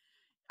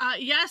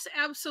Yes,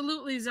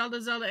 absolutely. Zelda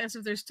asks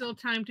if there's still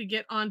time to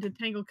get on to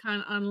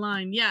TangleCon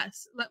online.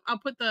 Yes, I'll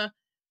put the.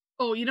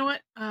 Oh, you know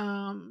what?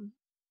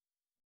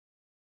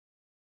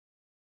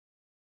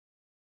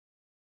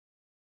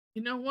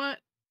 You know what?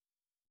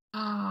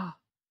 Ah,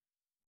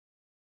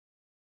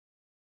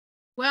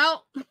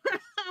 well,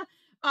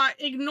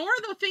 ignore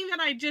the thing that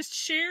I just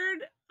shared.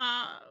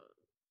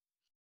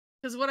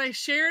 Because what I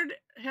shared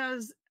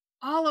has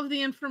all of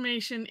the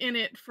information in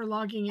it for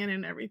logging in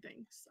and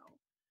everything. So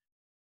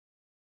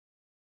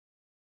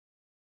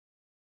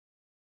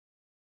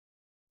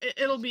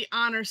it'll be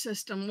honor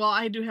system. Well,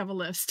 I do have a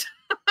list.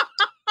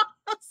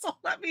 So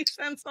let me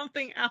send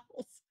something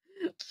else.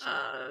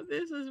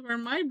 This is where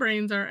my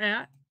brains are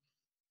at.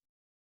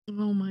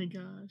 Oh my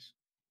gosh.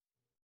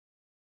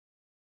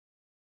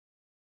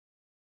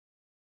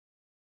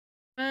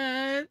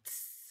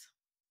 Let's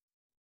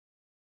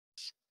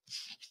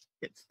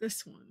It's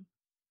this one.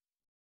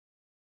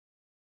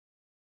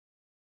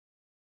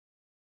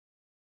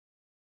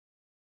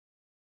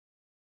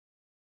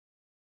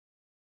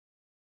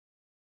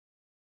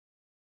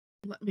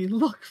 Let me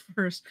look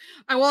first.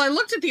 I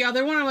looked at the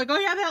other one. I'm like, oh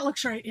yeah, that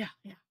looks right. Yeah,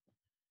 yeah.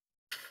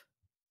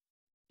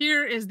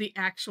 Here is the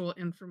actual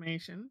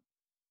information.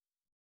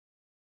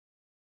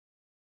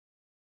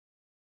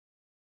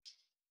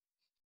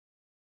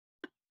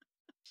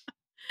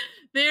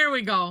 There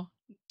we go.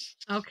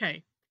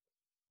 Okay.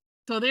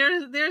 So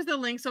there's the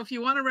link. So if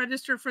you want to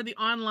register for the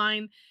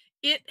online,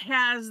 it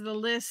has the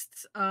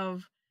lists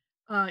of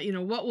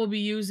what we'll be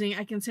using.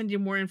 I can send you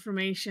more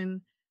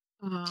information.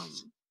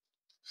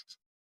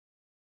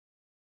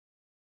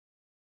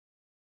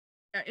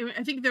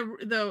 I think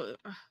the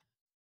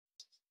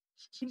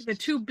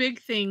two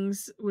big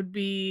things would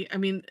be, I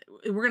mean,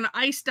 we're gonna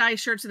ice dye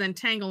shirts and then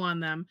tangle on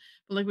them.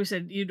 But like we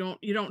said, you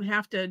don't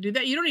have to do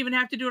that. You don't even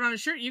have to do it on a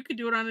shirt. You could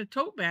do it on a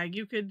tote bag.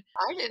 You could,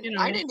 I didn't. you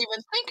I know, didn't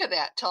even think of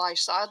that till I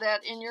saw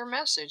that in your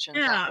message and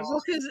thought, yeah. well,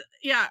 Well, because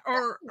yeah, that's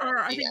or an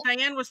I idea. think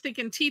Diane was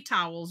thinking tea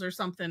towels or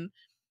something.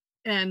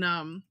 And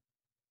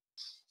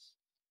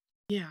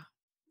yeah.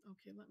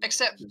 Okay, let me get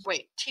Except, rid of.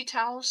 wait, tea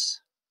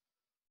towels,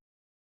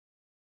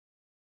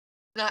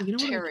 not You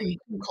know what I terry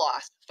can do?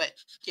 cloth, but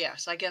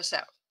yes, I guess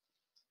that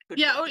could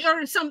Yeah, work.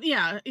 or some,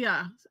 yeah,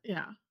 yeah,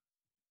 yeah.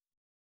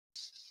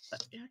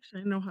 But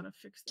actually, I know how to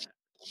fix that.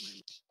 My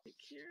mistake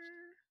here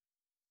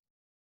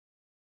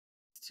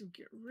to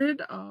get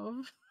rid of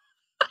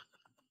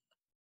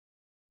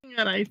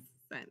that I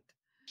sent.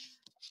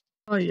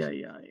 Oh yeah,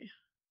 yeah.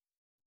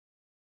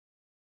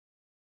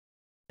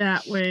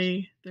 That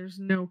way, there's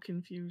no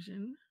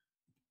confusion.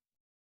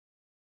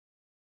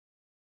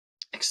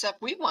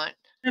 Except we want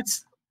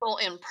That's people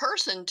in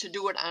person to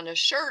do it on a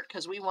shirt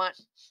because we want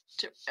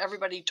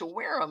everybody to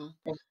wear them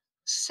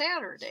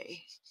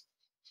Saturday.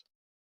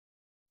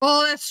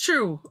 well, that's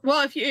true.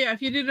 Well, if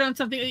you did it on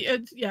something,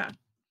 it's yeah.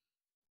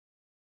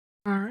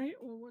 All right.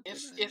 Well, what did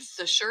I? If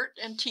the shirt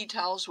and tea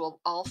towels will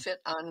all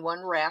fit on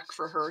one rack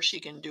for her, she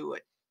can do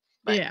it.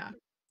 But Yeah.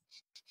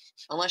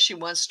 unless she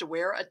wants to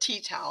wear a tea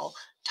towel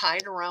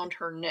tied around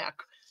her neck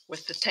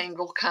with the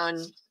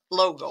TangleCon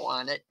logo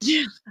on it,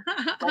 Yeah.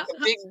 like a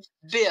big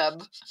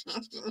bib.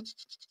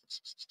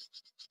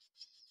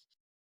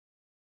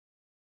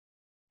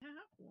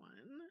 That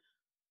one.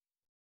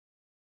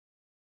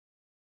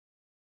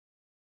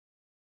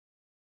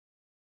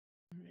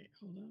 All right.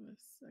 Hold on a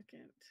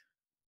second.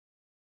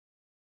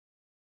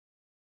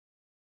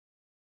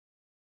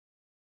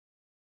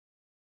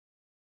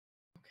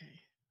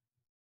 Okay.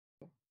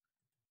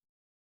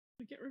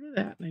 Get rid of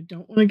that, and I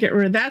don't want to get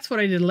rid of. That's what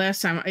I did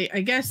last time.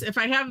 I guess if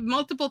I have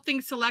multiple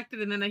things selected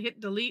and then I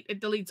hit delete,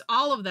 it deletes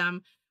all of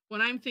them.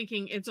 When I'm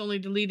thinking it's only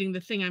deleting the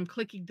thing I'm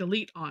clicking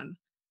delete on.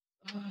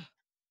 Ugh.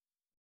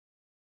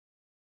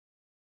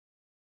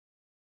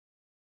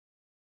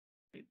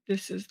 Wait,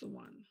 this is the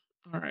one.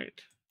 All right,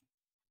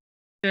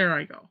 there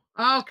I go.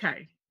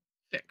 Okay,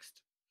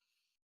 fixed.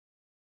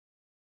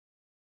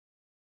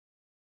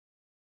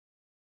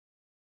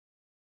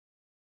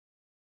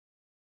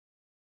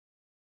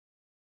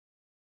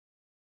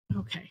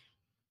 Okay.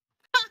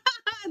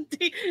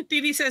 Dee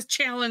Dee says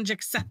challenge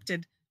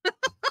accepted.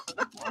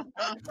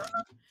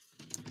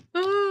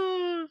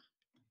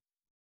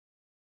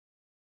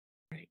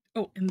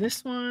 Oh, and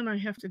this one I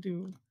have to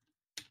do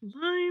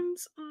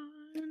lines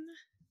on.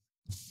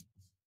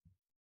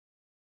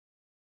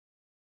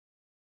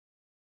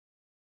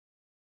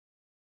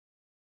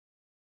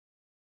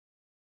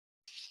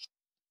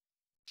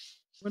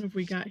 What have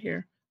we got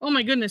here? Oh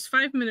my goodness,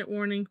 5-minute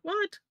warning.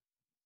 What?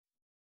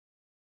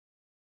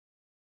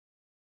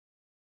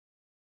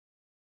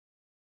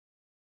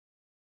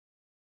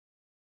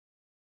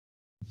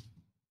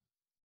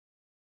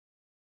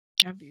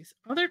 I have these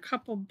other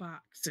couple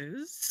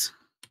boxes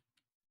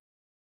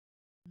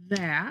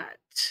that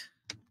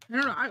I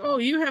don't know. Oh,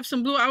 you have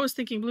some blue. I was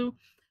thinking blue.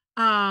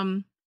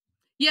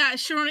 Yeah,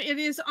 Sharon, it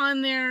is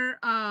on there.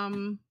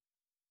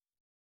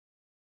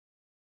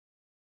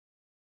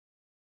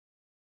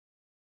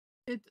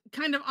 It's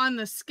kind of on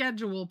the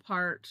schedule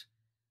part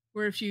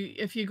where if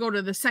you go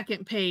to the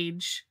second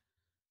page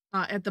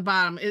at the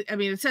bottom, I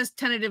mean, it says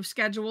tentative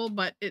schedule,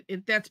 but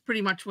that's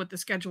pretty much what the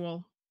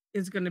schedule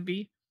is going to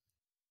be.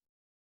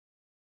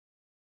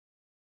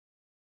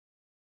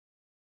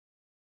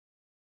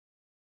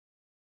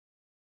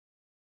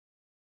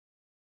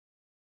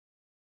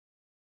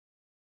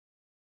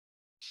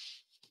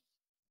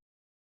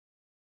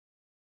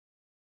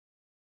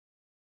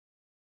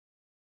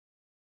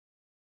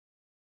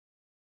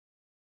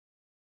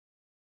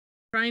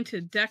 Trying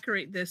to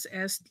decorate this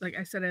as, like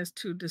I said, as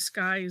to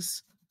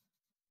disguise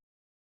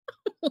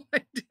what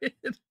I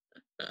did.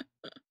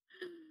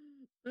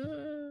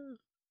 Uh,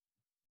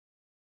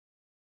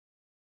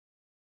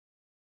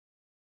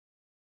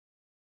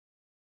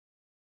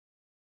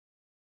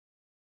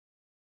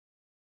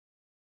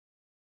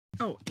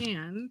 oh,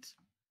 and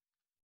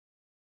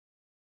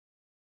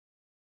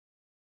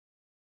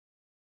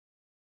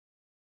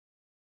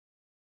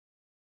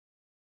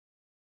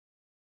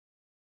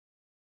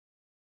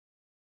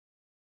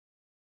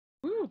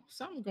ooh,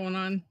 something going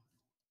on.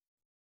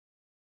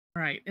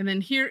 All right, and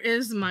then here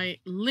is my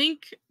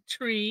link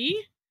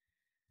tree.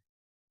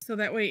 So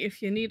that way,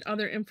 if you need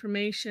other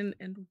information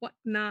and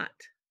whatnot,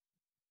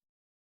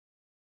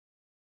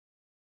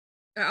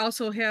 I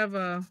also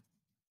have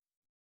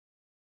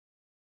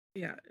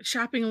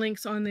shopping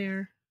links on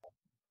there.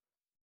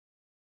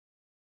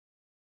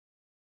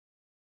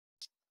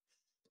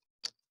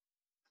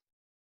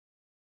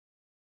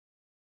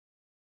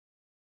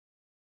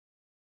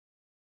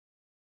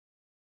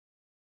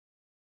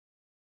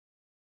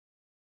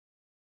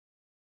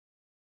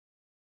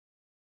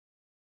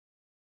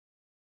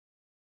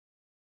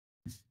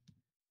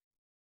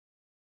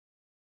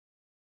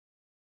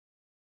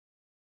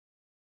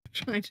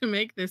 Trying to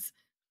make this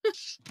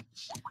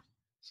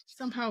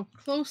somehow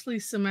closely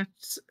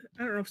symmetrical.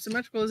 I don't know if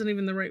symmetrical isn't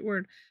even the right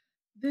word.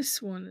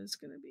 This one is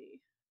going to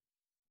be,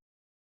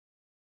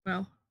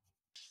 well,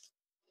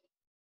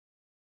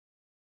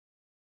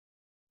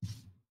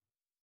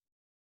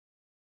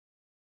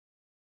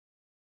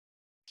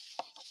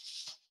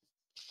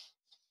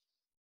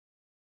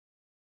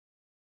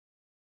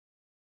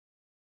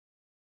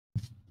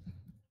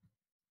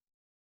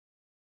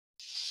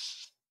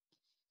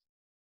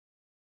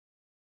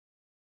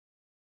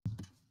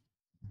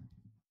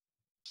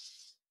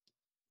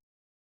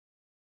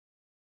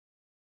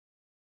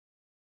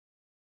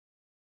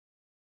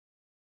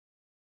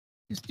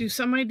 just do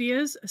some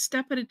ideas a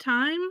step at a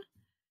time,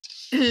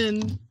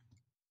 and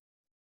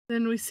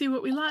then we see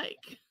what we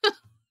like.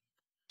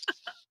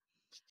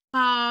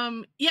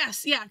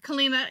 Yes, yeah,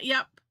 Kalina,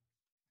 yep.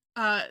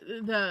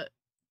 The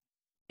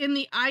in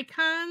the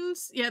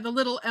icons, yeah, the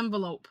little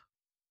envelope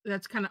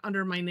that's kind of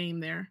under my name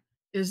there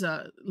is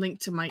a link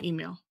to my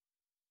email.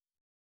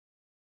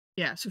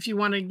 Yeah, so if you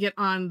want to get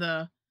on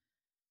the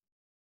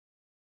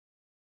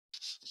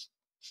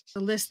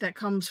list that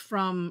comes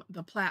from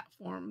the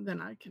platform, then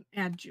I can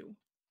add you.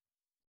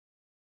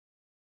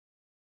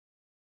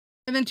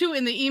 And then too,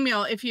 in the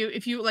email, if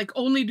you like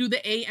only do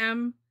the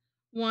AM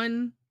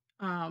one,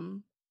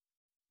 because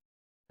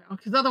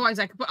otherwise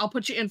I'll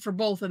put you in for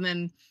both, and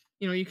then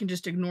you can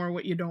just ignore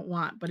what you don't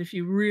want. But if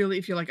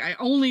you're like, I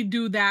only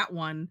do that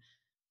one,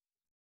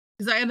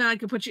 because and then I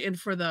could put you in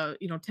for the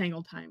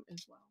Tangle time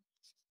as well.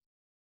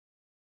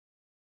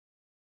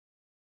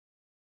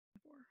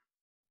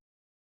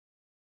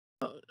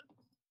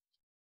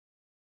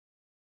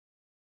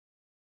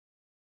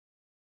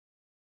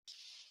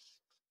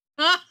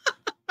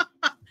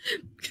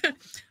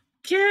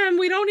 Kim,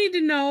 we don't need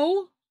to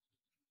know.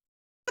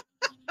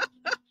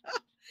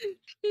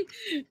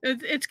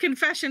 It's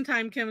confession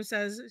time, Kim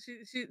says.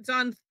 She's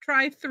on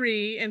try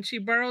 3, and she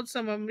borrowed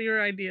some of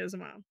your ideas,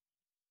 Mom.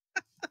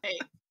 Hey,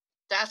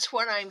 that's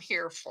what I'm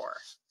here for.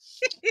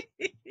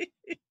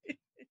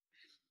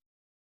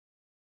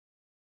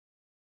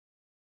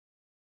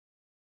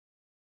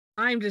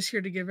 I'm just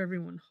here to give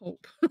everyone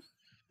hope.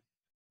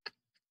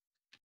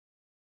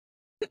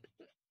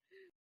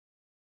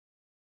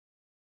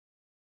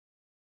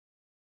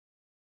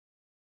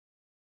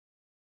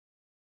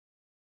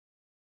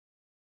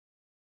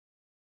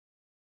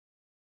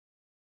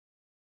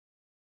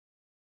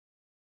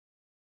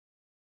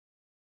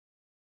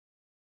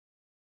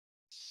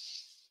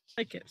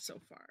 I like it so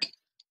far.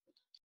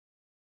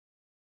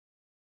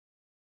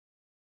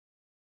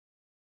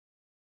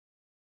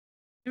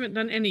 Haven't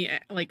done any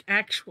like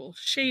actual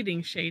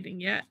shading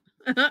yet.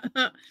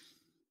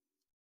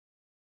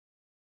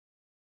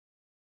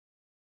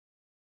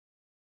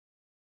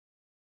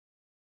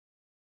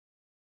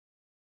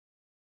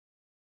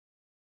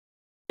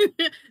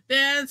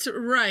 That's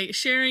right.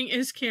 Sharing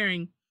is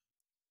caring.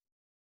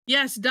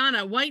 Yes,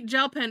 Donna, white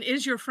gel pen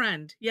is your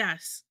friend.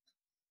 Yes.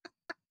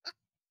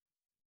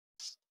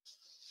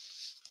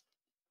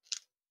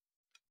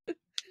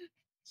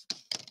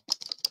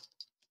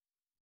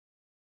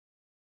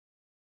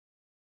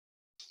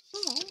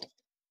 Oh,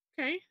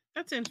 okay.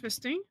 That's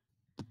interesting.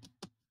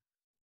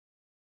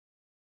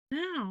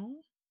 Now.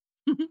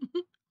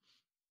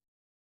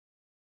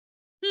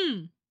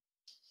 Hmm.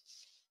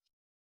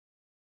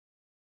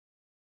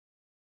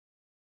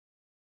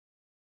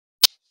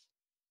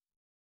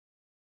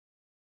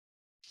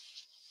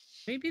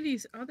 Maybe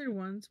these other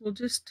ones will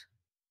just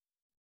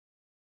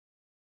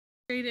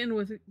shade in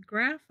with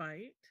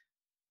graphite.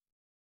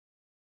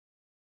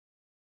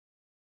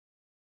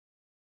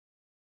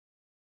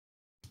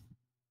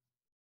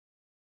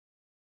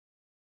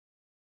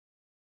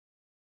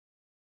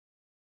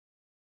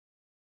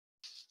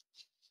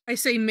 I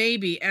say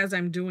maybe as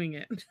I'm doing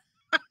it.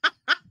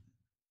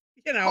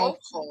 You know,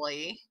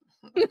 Hopefully.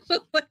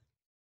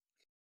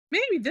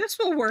 maybe this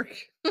will work.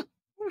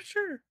 Oh,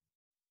 sure.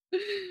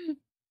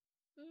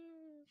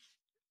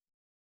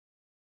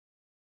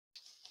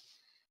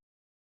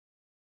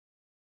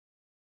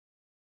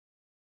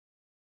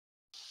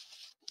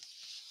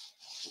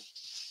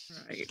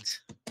 Right.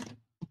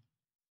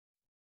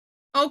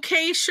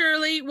 Okay,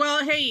 Shirley.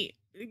 Well, hey,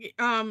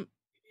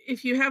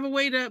 if you have a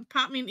way to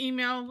pop me an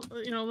email,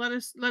 let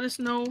us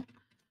know,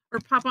 or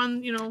pop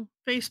on,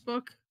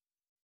 Facebook.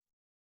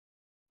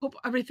 Hope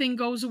everything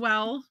goes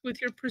well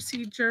with your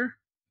procedure.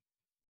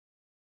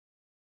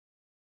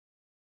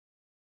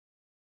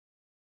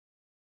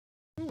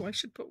 Oh, I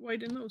should put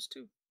white in those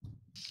too.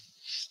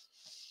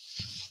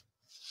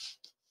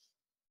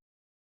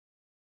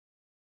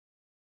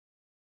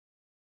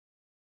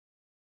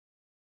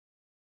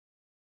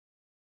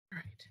 All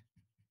right.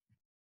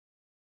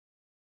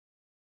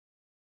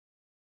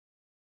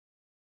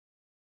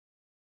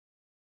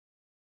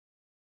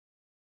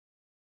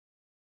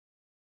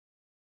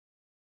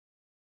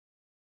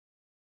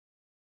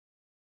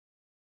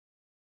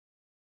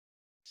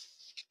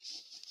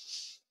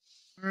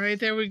 All right,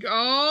 there we go.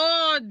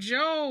 Oh,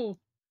 Joe.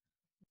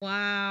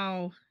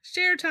 Wow.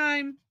 Share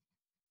time.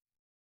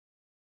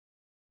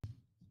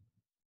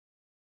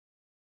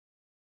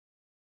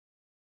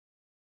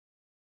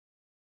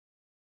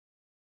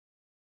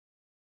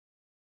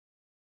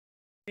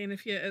 And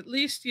if you at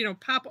least,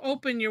 pop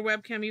open your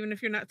webcam, even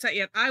if you're not set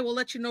yet, I will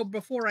let you know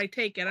before I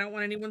take it. I don't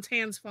want anyone's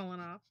hands falling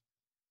off.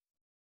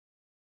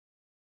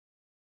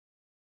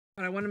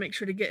 But I want to make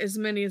sure to get as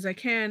many as I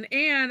can.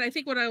 And I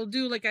think what I'll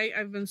do, like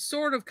I've been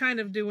sort of kind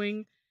of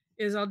doing,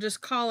 is I'll just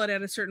call it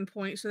at a certain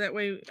point. So that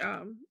way,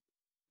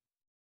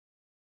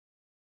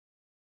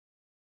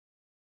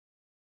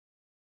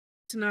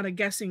 it's not a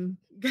guessing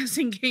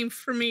game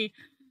for me.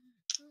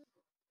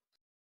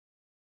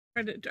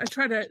 I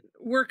try to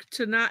work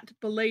to not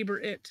belabor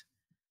it.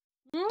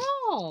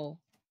 Oh,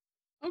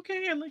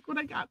 okay. I like what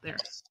I got there.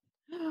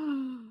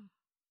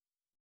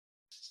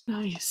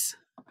 Nice.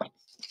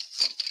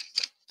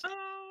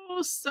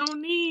 Oh, so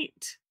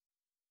neat.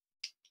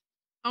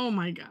 Oh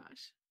my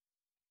gosh.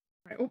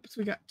 All right. Oops,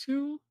 we got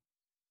two.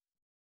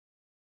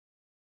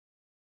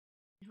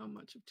 How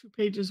much of 2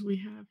 pages we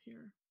have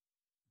here?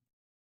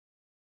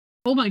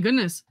 Oh my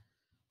goodness.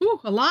 Ooh,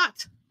 a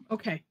lot.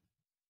 Okay.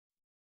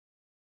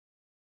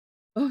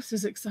 Oh, this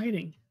is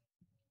exciting.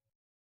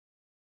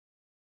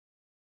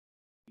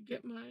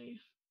 Get my.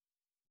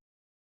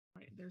 All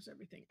right, there's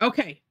everything.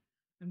 Okay.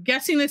 I'm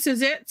guessing this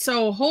is it.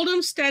 So hold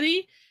them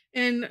steady.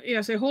 And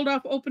yes, I hold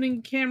off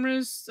opening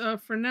cameras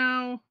for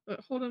now, but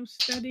hold them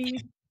steady.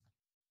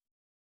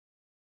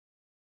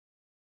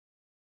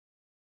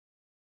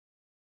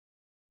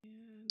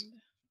 And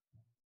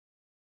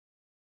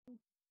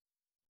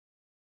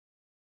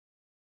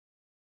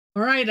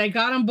all right, I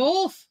got them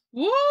both.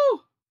 Woo!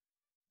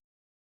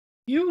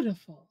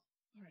 Beautiful.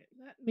 All right,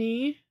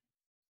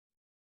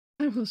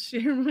 I will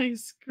share my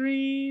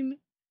screen.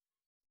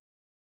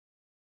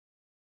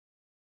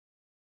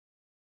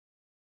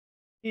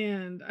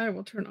 And I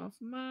will turn off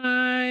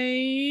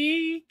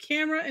my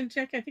camera and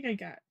check. I think I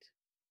got.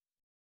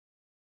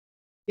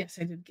 Yes,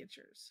 I did get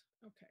yours.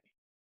 Okay.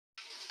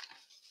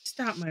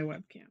 Stop my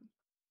webcam.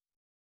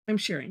 I'm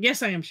sharing.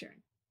 Yes, I am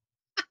sharing.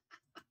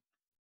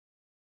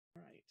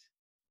 All right.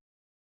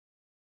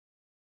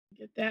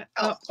 Get that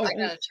up. Oh, I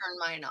gotta turn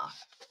mine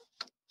off.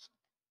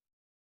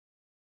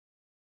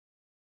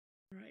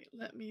 All right.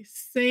 Let me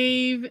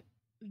save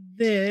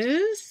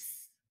this.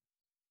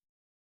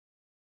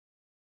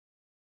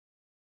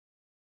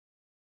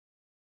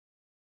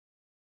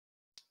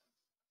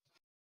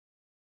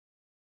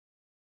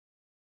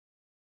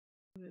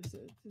 What is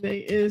it? Today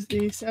is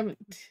the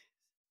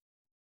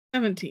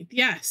 17th.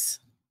 Yes.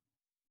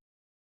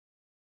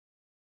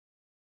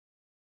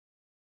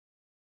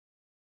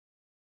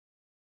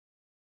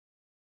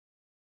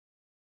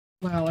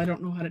 Well, I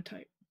don't know how to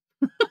type.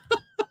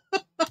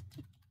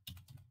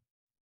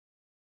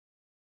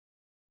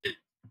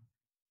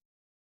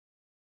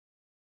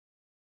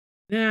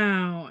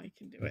 Now I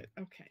can do it.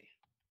 Okay.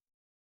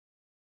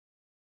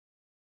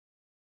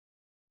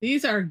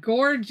 These are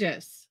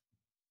gorgeous.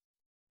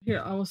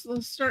 Here,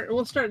 let's start.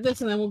 We'll start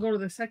this, and then we'll go to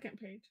the second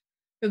page.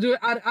 We'll do it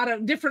out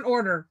of different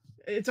order.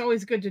 It's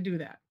always good to do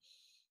that,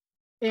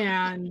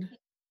 and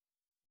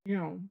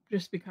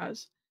just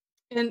because.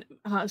 And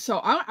so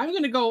I'm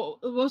gonna go.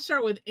 We'll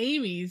start with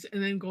Amy's,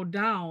 and then go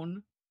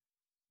down.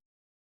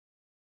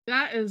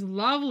 That is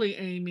lovely,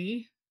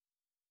 Amy.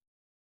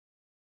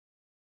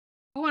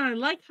 Oh, and I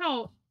like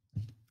how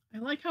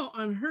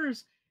on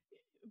hers,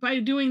 by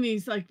doing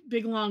these like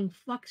big long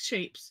flux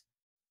shapes,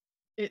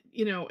 it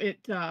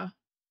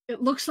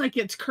looks like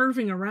it's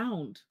curving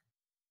around.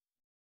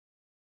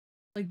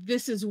 Like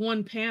this is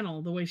one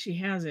panel the way she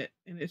has it,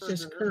 and it's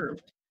just Mhm.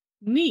 curved.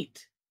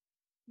 Neat.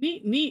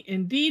 Neat, neat.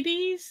 And Dee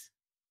Dee's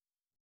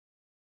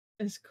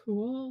is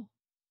cool.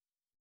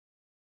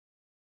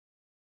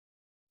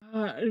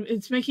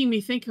 It's making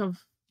me think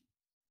of,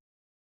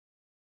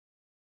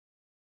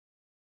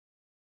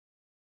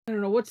 I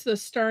don't know, what's the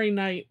Starry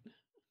Night?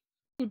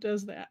 Who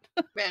does that?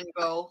 Van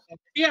Gogh.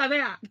 Yeah,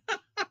 that.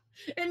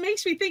 It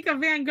makes me think of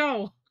Van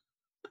Gogh.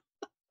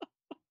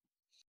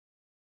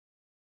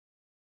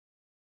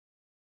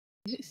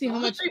 See A how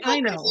lot of much people I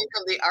can know. think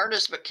of the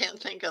artist but can't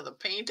think of the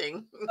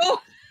painting.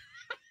 Oh,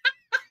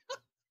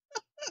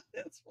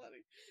 that's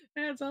funny.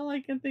 That's all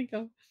I can think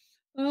of.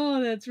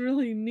 Oh, that's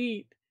really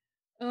neat.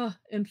 Oh,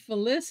 and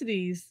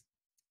Felicity's.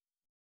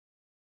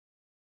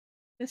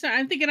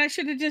 I'm thinking I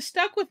should have just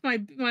stuck with my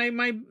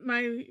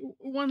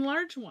one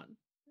large one.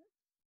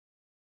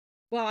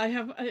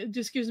 Well, it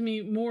just gives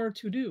me more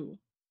to do.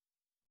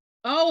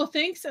 Oh,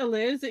 thanks,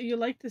 Eliz, that you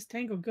like this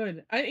tangle.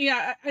 Good. I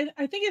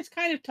think it's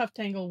kind of tough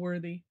tangle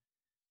worthy.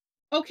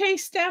 Okay,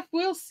 Steph,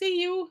 we'll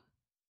see you.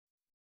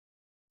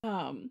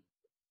 Um,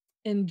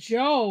 and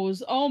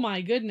Joe's. Oh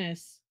my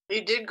goodness. He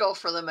did go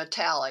for the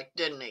metallic,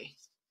 didn't he?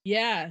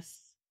 Yes.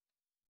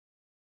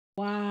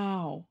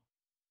 Wow.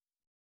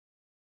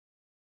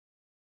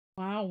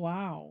 Wow.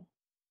 Wow.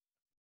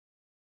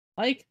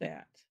 Like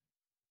that.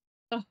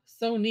 Oh,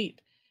 so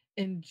neat.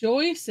 And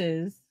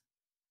Joyce's.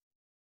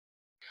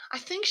 I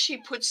think she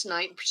puts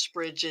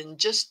Knightsbridge in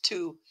just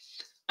to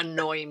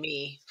annoy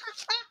me.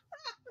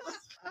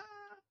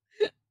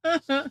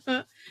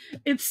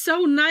 It's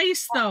so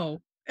nice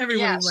though.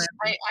 Everybody's Yes,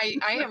 I, laughing.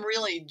 I, I am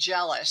really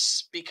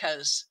jealous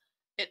because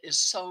it is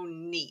so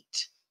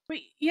neat. But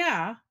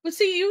yeah, but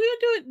see, you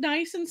do it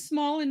nice and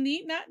small and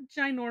neat, not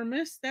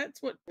ginormous.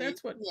 That's what Yeah,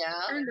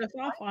 turned us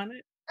off on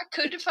it. I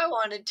could if I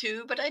wanted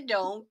to, but I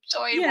don't,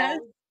 so I Yes.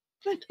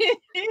 won't.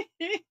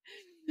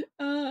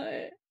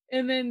 uh,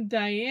 and then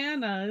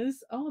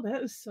Diana's. Oh,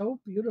 that is so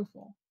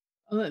beautiful.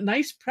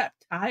 Nice prep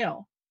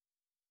tile.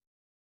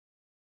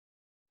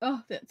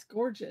 Oh, that's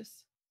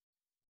gorgeous.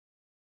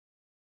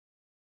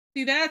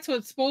 See, that's what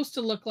it's supposed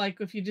to look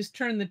like if you just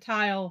turn the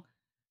tile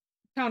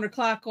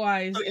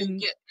counterclockwise So you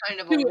and get kind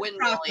of a do it windmilly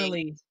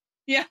properly.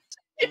 Yeah,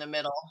 in the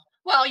middle.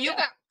 Well, you yeah.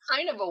 got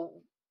kind of a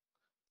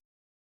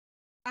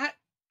I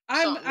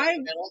I'm something in the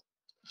I'm middle.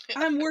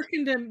 I'm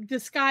working to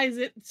disguise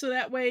it so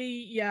that way,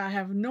 yeah, I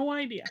have no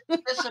idea.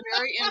 It's a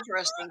very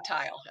interesting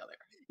tile, Heather.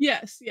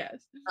 Yes,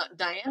 yes. Oh,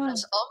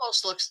 Diana's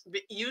almost looks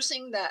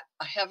using that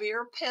a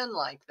heavier pen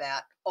like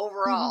that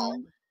overall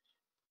mhm.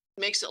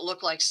 makes it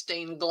look like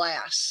stained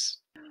glass.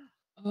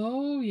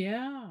 Oh,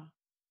 yeah.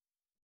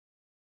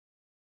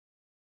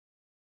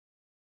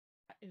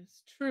 That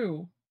is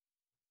true.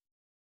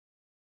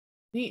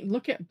 Neat.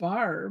 Look at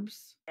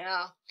Barb's.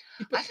 Yeah,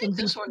 You I put some think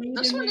this one bouquet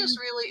this in one there. is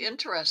really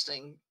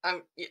interesting.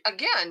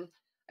 Again,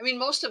 I mean,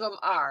 most of them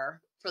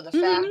are for the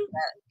fact Mhm.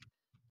 that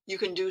you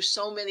can do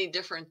so many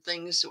different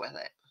things with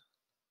it.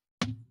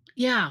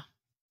 Yeah.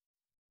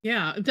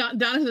 Yeah.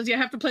 Donna says you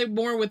have to play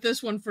more with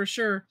this one for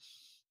sure.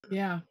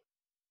 Yeah.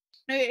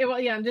 Well,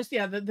 yeah, and just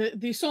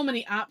the so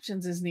many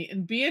options is neat.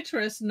 And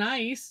Beatrice,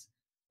 nice.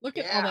 Look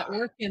at all Yeah, that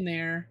work in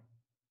there.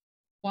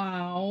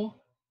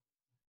 Wow.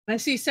 I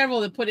see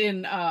several that put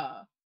in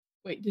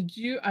wait, did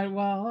you I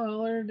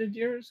well where did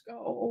yours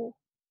go?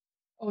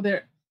 Oh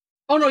there.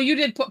 Oh no, you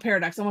did put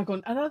paradox. I'm like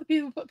going, other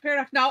people put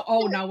paradox now.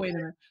 Oh yeah, now wait a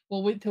minute.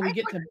 Well wait till we I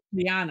get put. to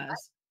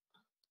Liana's.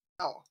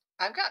 Oh,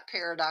 I've got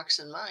paradox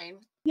in mine,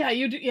 Yeah,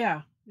 you do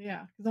yeah.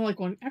 Yeah. Because I'm like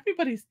going,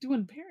 everybody's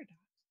doing paradox.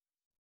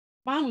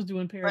 Mom was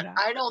doing but paradox.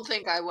 I don't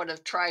think I would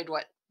have tried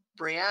what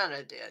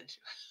Brianna did.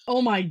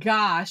 Oh my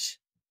gosh.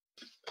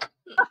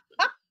 Yeah,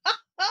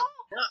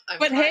 I've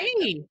But tried that.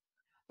 hey,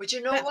 But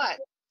you know that's what?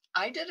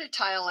 I did a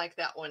tile like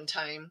that one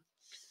time,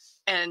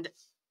 and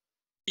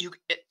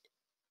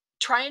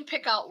try and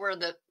pick out where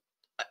the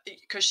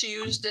because she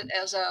used it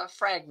as a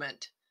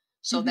fragment,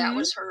 so that mhm.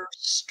 was her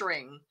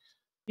string.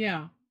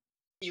 Yeah.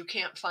 You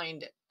can't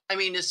find it. I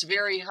mean, it's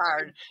very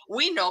hard.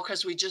 We know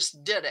because we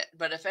just did it,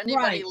 but if anybody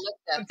Right. looked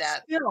But at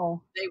that,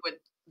 still,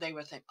 they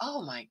would think,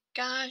 "Oh my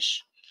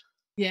gosh."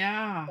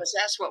 Yeah. Because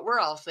that's what we're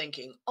all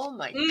thinking. Oh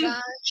my Mm.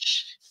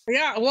 gosh.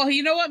 Yeah, well,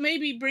 you know what?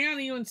 Maybe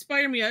Brianna, you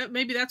inspire me.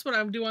 Maybe that's what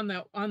I'm doing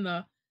on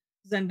the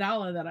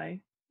Zendala that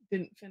I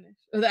didn't finish.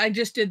 Or that um, I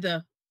just did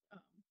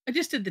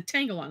the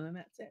tangle on, and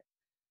that's it.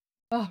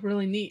 Oh,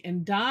 really neat.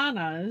 And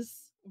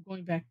Donna's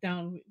going back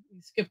down. We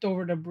skipped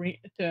over to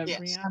Yes.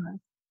 Brianna,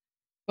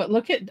 but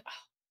look at.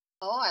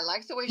 Oh, I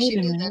like the way Wait she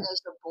a did that minute.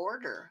 as a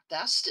border.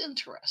 That's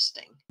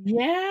interesting.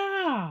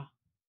 Yeah,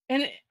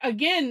 and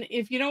again,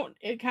 if you don't,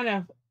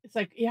 it's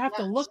like you have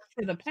to Yes. look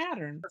for the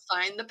pattern. To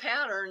find the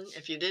pattern,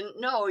 if you didn't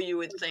know, you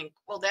would think,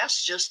 well,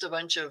 that's just a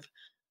bunch of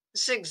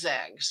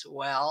zigzags.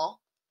 Well,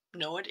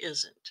 no, it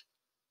isn't.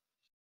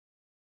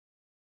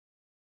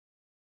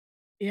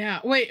 Yeah.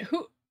 Wait,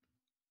 who?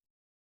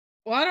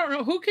 Well, I don't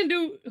know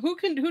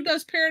who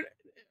does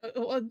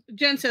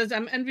Jen says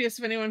I'm envious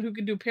of anyone who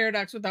can do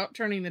paradox without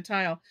turning the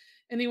tile. Oh,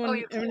 Anyone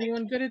you can't.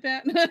 anyone good at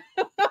that?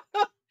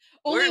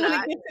 We're Only when it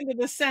not. gets into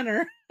the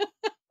center,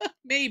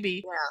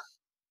 maybe.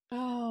 Yeah.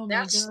 Oh my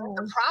That's the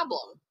god.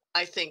 problem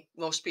I think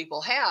most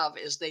people have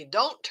is they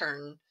don't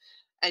turn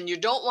and you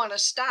don't want to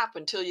stop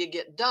until you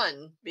get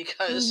done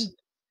because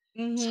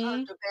Mhm. it's hard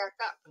Mhm. to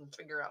back up and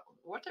figure out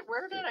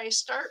where did I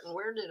start and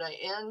where did I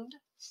end?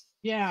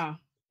 Yeah.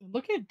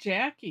 Look at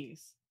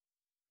Jackie's.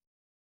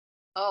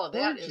 Oh,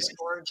 that is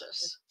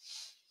Gorgeous.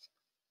 gorgeous.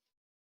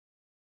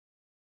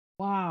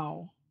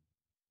 Wow.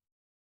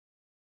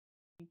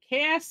 And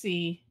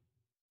Cassie,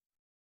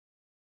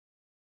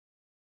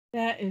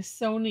 that is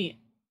so neat.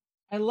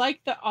 I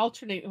like the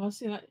alternate. Well,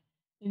 see that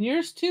and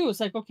yours too. It's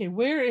like, okay,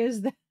 where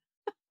is that?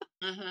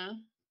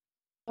 Mhm.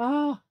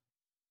 Oh,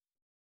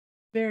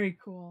 very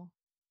cool.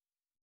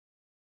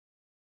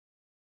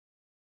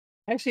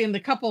 Actually, in the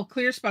couple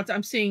clear spots,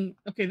 I'm seeing,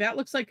 okay, that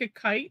looks like a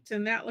kite,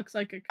 and that looks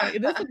like a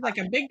kite. This looks like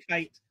a big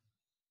kite.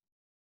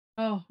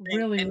 Oh,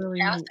 really, And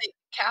really neat.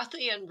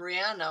 Kathy and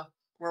Brianna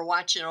were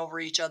watching over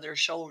each other's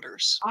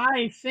shoulders.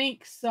 I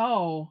think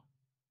so.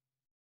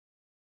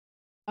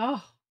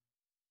 Oh,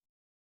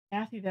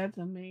 Kathy, that's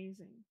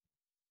amazing.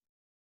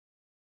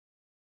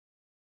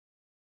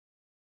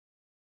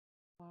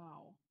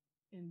 Wow.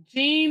 And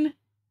Jean,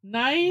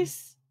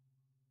 nice.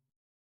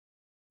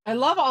 I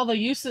love all the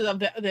uses of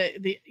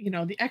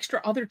the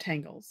extra other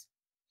tangles.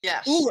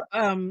 Ooh,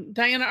 Yes.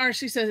 Diana R.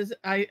 She says,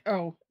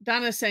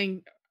 Donna's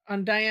saying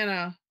on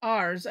Diana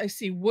R's, I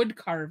see wood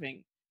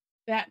carving.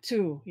 That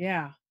too,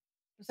 yeah.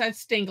 Besides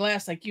stained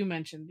glass, like you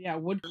mentioned, yeah,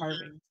 wood Mhm.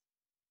 carving.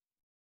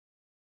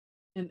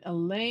 And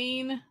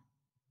Elaine,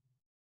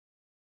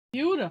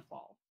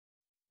 beautiful.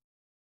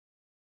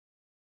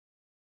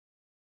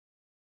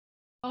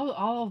 Oh,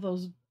 all of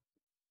those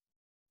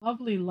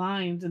lovely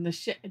lines and the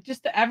shit,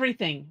 just the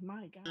everything.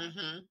 My God.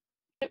 Mhm.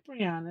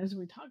 Brianna, as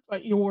we talked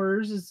about,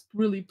 yours is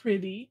really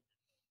pretty.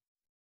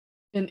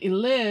 And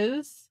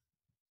Eliz,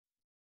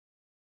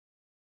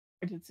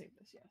 I did say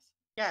this, yes.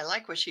 Yeah, I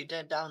like what she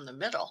did down the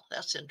middle.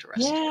 That's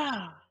interesting.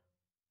 Yeah,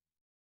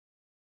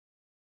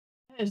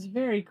 that is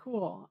very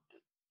cool.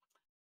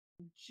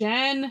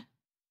 Jen,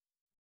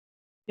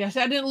 yes,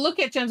 I didn't look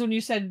at Jen's when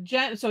you said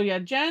Jen. So yeah,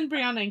 Jen,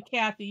 Brianna, and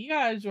Kathy, you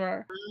guys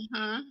were,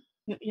 Mhm.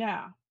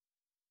 yeah.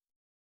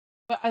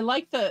 But I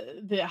like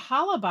the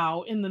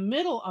halabow in the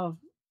middle of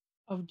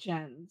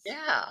Jen's.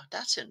 Yeah,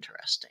 that's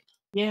interesting.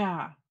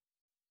 Yeah.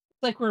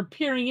 It's like we're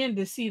peering in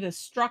to see the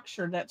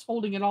structure that's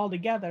holding it all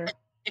together.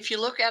 If you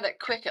look at it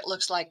quick, it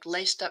looks like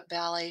laced up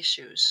ballet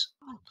shoes.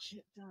 Oh,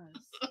 it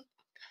does.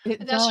 It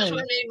And that's just what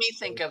does. made me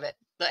think of it.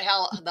 The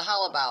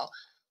halabow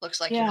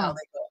looks like, how Yeah.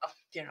 they go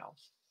up.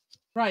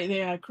 Right. They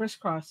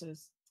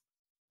crisscrosses.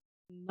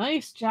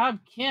 Nice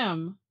job,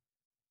 Kim.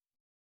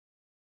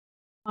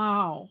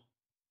 Wow.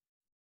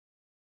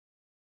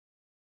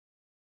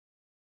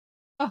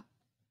 Oh,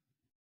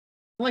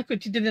 I like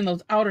what you did in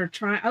those outer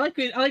I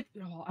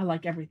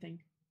like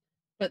everything.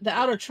 But the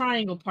outer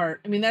triangle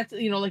part, I mean, that's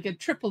like a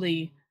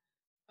Tripoli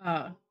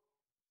uh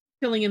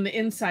filling in the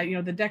inside,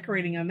 the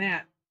decorating on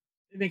that.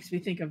 It makes me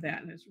think of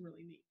that, and it's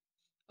really neat.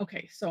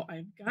 Okay, so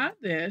I've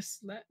got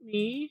this.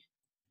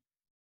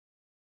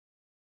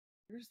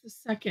 Here's the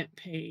second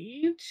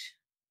page.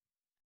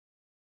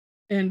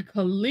 And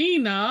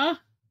Kalina,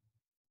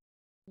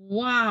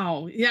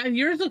 wow. Yeah, and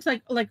yours looks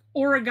like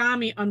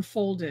origami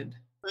unfolded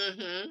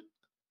Mhm.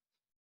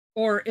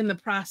 or in the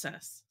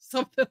process.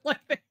 Something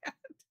like that.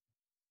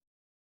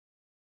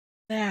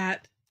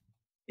 That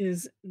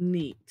is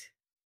neat.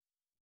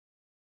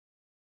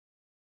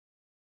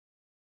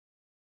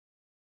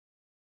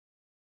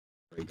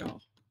 There we go.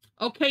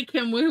 Okay,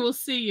 Kim, we will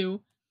see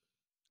you.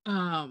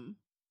 Um,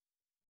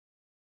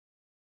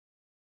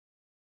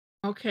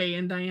 okay,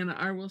 and Diana,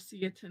 I will see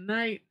you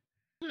tonight.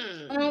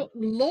 Hmm. Oh,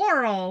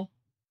 Laurel.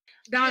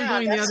 Now I'm Yeah,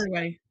 going the that's other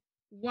way.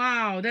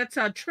 Wow, that's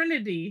a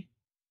Trinity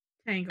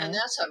and tangle.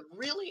 that's a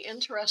really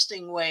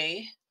interesting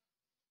way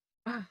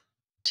Ah,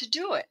 to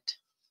do it.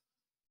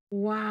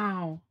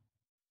 wow.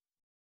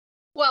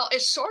 Well,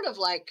 it's sort of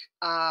like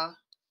on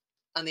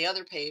the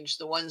other page,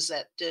 the ones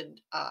that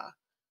did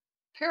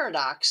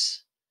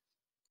paradox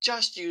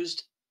just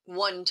used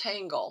one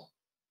tangle,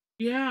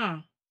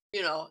 Yeah.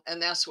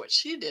 and that's what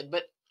she did.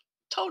 But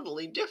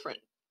totally different.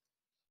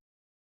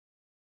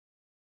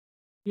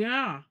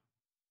 Yeah.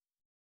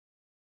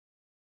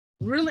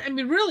 Really, I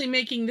mean, really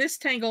making this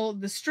tangle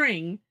the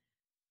string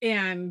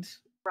and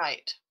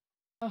Right.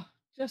 oh,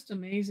 just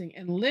amazing.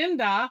 And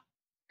Linda,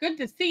 good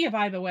to see you,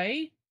 by the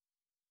way.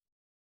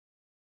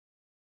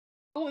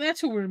 Oh,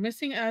 that's who we're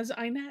missing as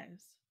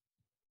Inez.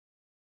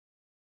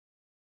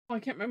 Oh, I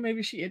can't remember.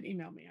 Maybe she had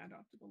emailed me. I don't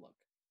have to go look.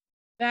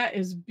 That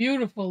is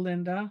beautiful,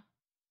 Linda.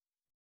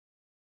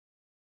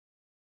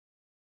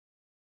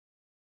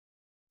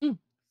 Mm,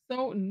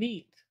 so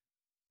neat.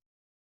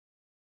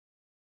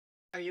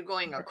 Are you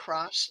going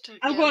across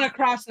I'm going again?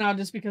 across now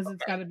just because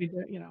it's Okay. got to be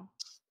the,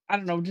 I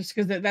don't know, just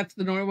because that's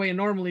the way I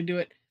normally do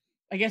it.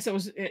 I guess it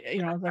was, I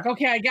was like,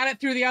 okay, I got it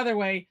through the other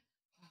way.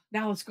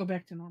 Now let's go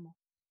back to normal.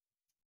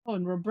 Oh,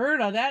 and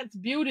Roberta, that's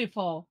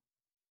beautiful.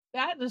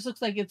 That just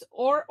looks like it's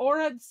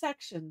orad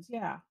sections,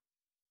 yeah,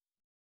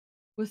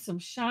 with some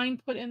shine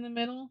put in the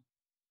middle.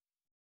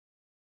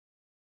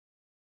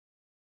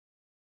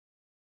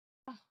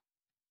 Oh,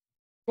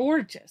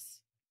 gorgeous,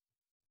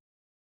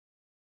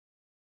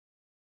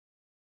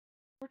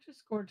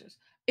 gorgeous, gorgeous.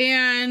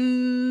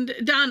 And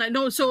Donna,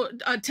 no, so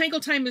Tangle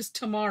time is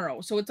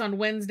tomorrow, so it's on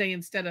Wednesday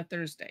instead of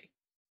Thursday.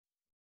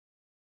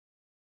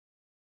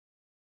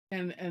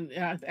 And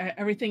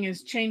everything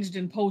is changed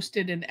and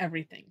posted and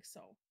everything.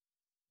 So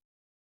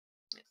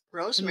and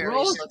Rosemary's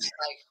Rose, looks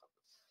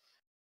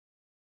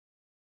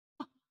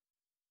like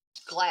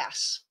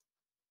glass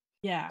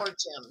yeah, or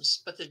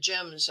gems, but the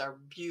gems are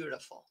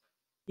beautiful.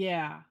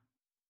 yeah,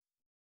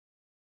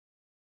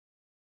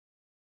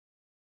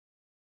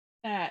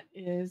 that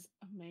is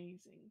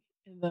amazing.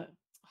 And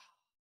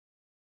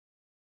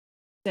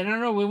I don't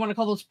know, we want to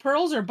call those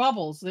pearls or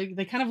bubbles.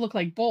 They kind of look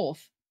like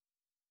both.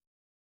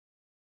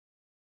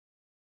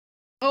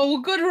 Oh,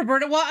 well, good,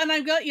 Roberta. Well, and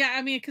I've got, yeah,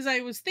 I mean, because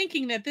I was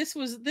thinking that this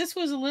was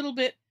a little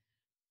bit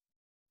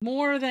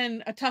more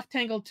than a tough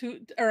tangle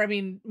or I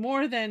mean,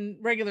 more than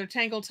regular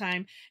tangle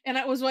time. And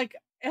I was like,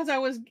 as I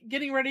was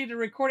getting ready to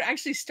record, I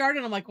actually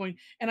started, I'm like going,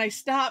 and I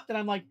stopped and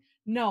I'm like,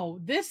 no,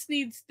 this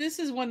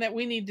is one that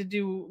we need to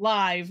do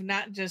live,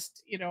 not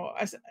just,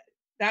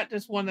 not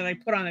just one that I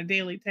put on a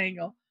daily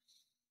tangle.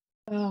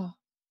 Oh,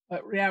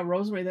 but yeah,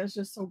 Rosemary, that's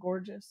just so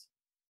gorgeous.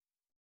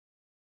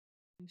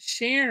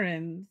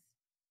 Sharon,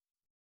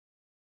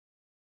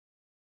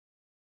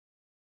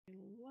 I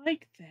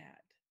like that.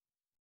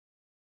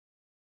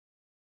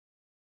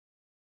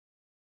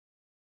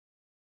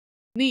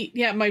 Neat.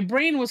 Yeah, my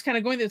brain was kind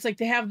of going. It's like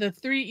to have the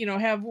three,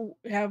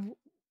 have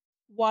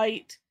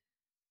white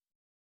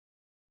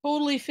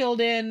totally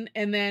filled in,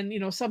 and then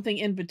something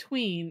in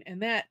between,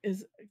 and that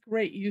is a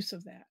great use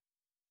of that.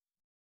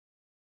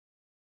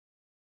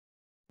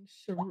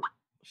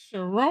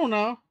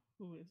 Sharona,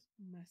 who is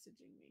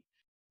messaging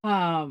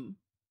me.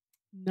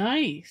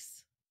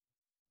 Nice.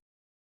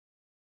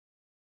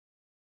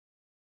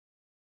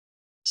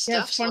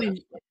 Yeah, it's Stuff's like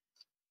funny.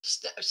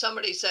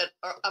 somebody said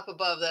up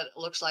above that it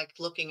looks like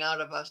looking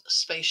out of a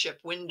spaceship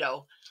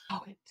window.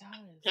 Oh, it does.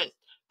 And,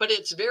 but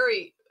it's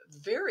very,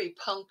 very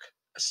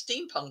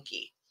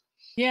steampunky.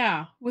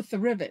 Yeah, with the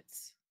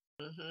rivets.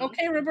 Hmm.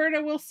 Okay,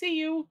 Roberta, we'll see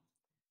you.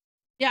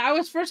 Yeah, I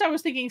was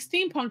thinking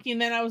steampunky, and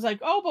then I was like,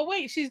 oh, but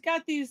wait, she's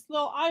got these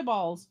little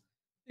eyeballs,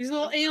 these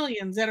little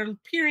aliens that are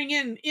peering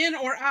in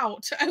or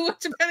out,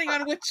 depending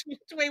on which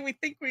way we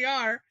think we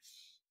are.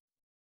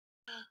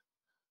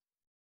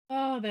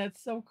 Oh,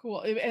 that's so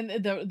cool. And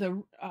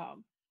the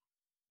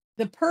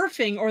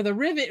perfing or the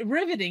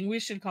riveting, we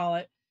should call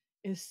it,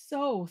 is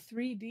so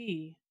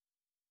 3D.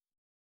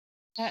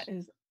 That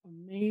is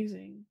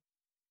amazing.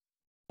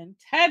 And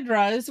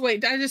Tedra's,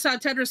 wait, I just saw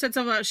Tedra said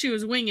something about she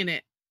was winging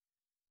it.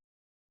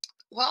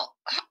 Well,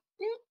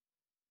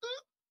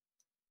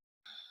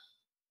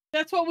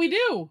 That's what we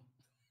do.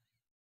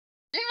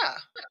 yeah.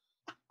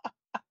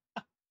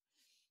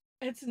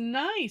 It's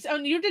nice. Oh,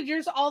 and you did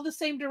yours all the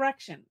same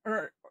direction,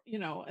 or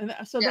and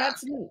so Yeah.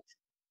 that's neat.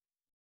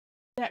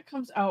 That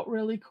comes out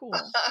really cool.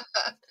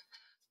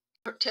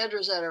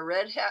 Tedra's at a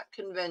Red Hat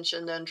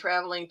convention, then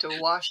traveling to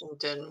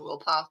Washington. Will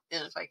pop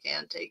in if I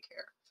can. Take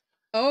care.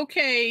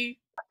 Okay.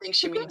 I think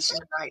she means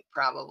tonight,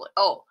 probably.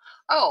 Oh.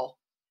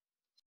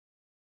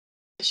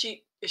 Is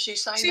she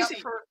signed She's up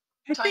for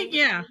I time think to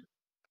yeah. come?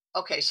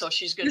 Okay, so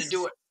she's going to do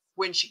This it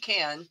when she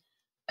can.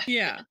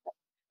 yeah.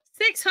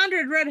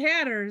 600 red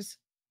hatters.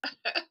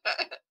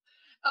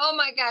 Oh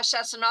my gosh,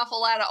 that's an awful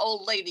lot of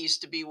old ladies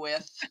to be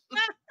with.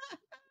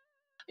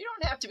 You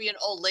don't have to be an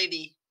old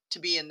lady to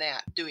be in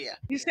that, do you?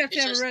 You just have to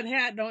It's have a just red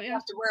hat, don't you you?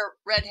 have to wear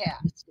red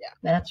hats. Yeah.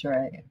 That's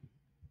right.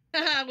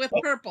 With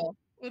purple.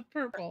 With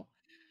purple.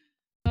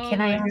 Oh Can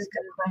I my ask goodness.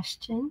 a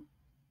question?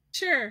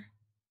 Sure.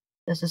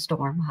 This is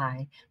Storm.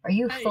 Hi. Are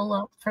you Hi. full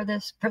up for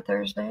this for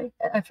Thursday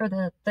for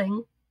the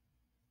thing?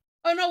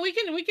 Oh no, we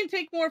can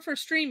take more for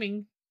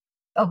streaming.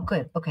 Oh,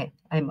 good. Okay,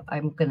 I'm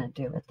gonna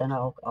do it. Then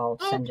I'll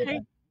send you Okay.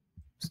 the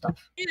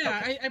stuff. Yeah,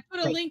 Okay. I put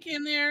a Great. link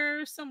in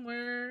there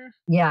somewhere.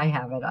 Yeah, I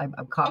have it. I'm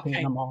copying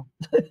Okay. them all.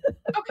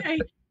 Okay.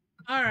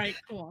 All right,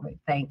 cool. Great.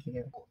 Thank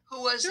you.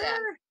 Who was that?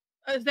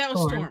 Sure. That was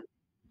Storm. Storm.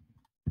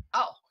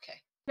 Oh, okay.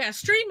 Yeah,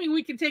 streaming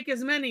we can take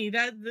as many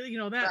that you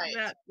know Right.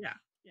 that yeah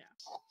yeah.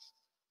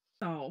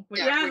 So, but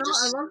Yeah, yeah, no,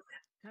 I love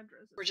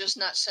Tetris. we're It's just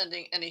super. not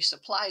sending any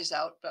supplies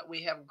out, but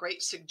we have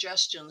great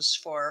suggestions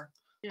for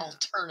Yeah.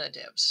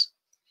 alternatives.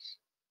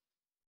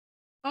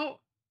 Oh,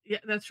 yeah,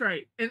 that's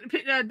right. And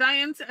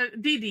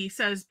Dee Dee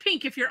says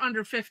pink if you're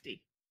under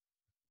 50.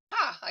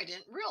 Ah, I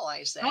didn't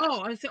realize that.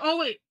 Oh, I said. Oh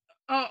wait.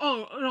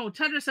 Oh no.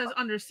 Tundra says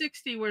under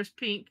 60 wears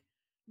pink.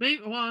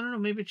 Maybe. Well, I don't know.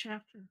 Maybe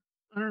chapter.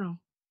 I don't know.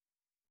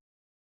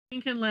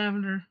 Pink and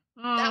lavender.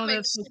 That Oh, that's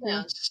makes so cool.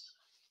 sense.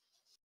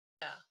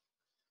 Yeah.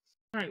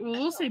 All right. Well, I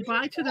we'll thought say we were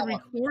bye to the following.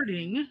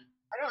 recording.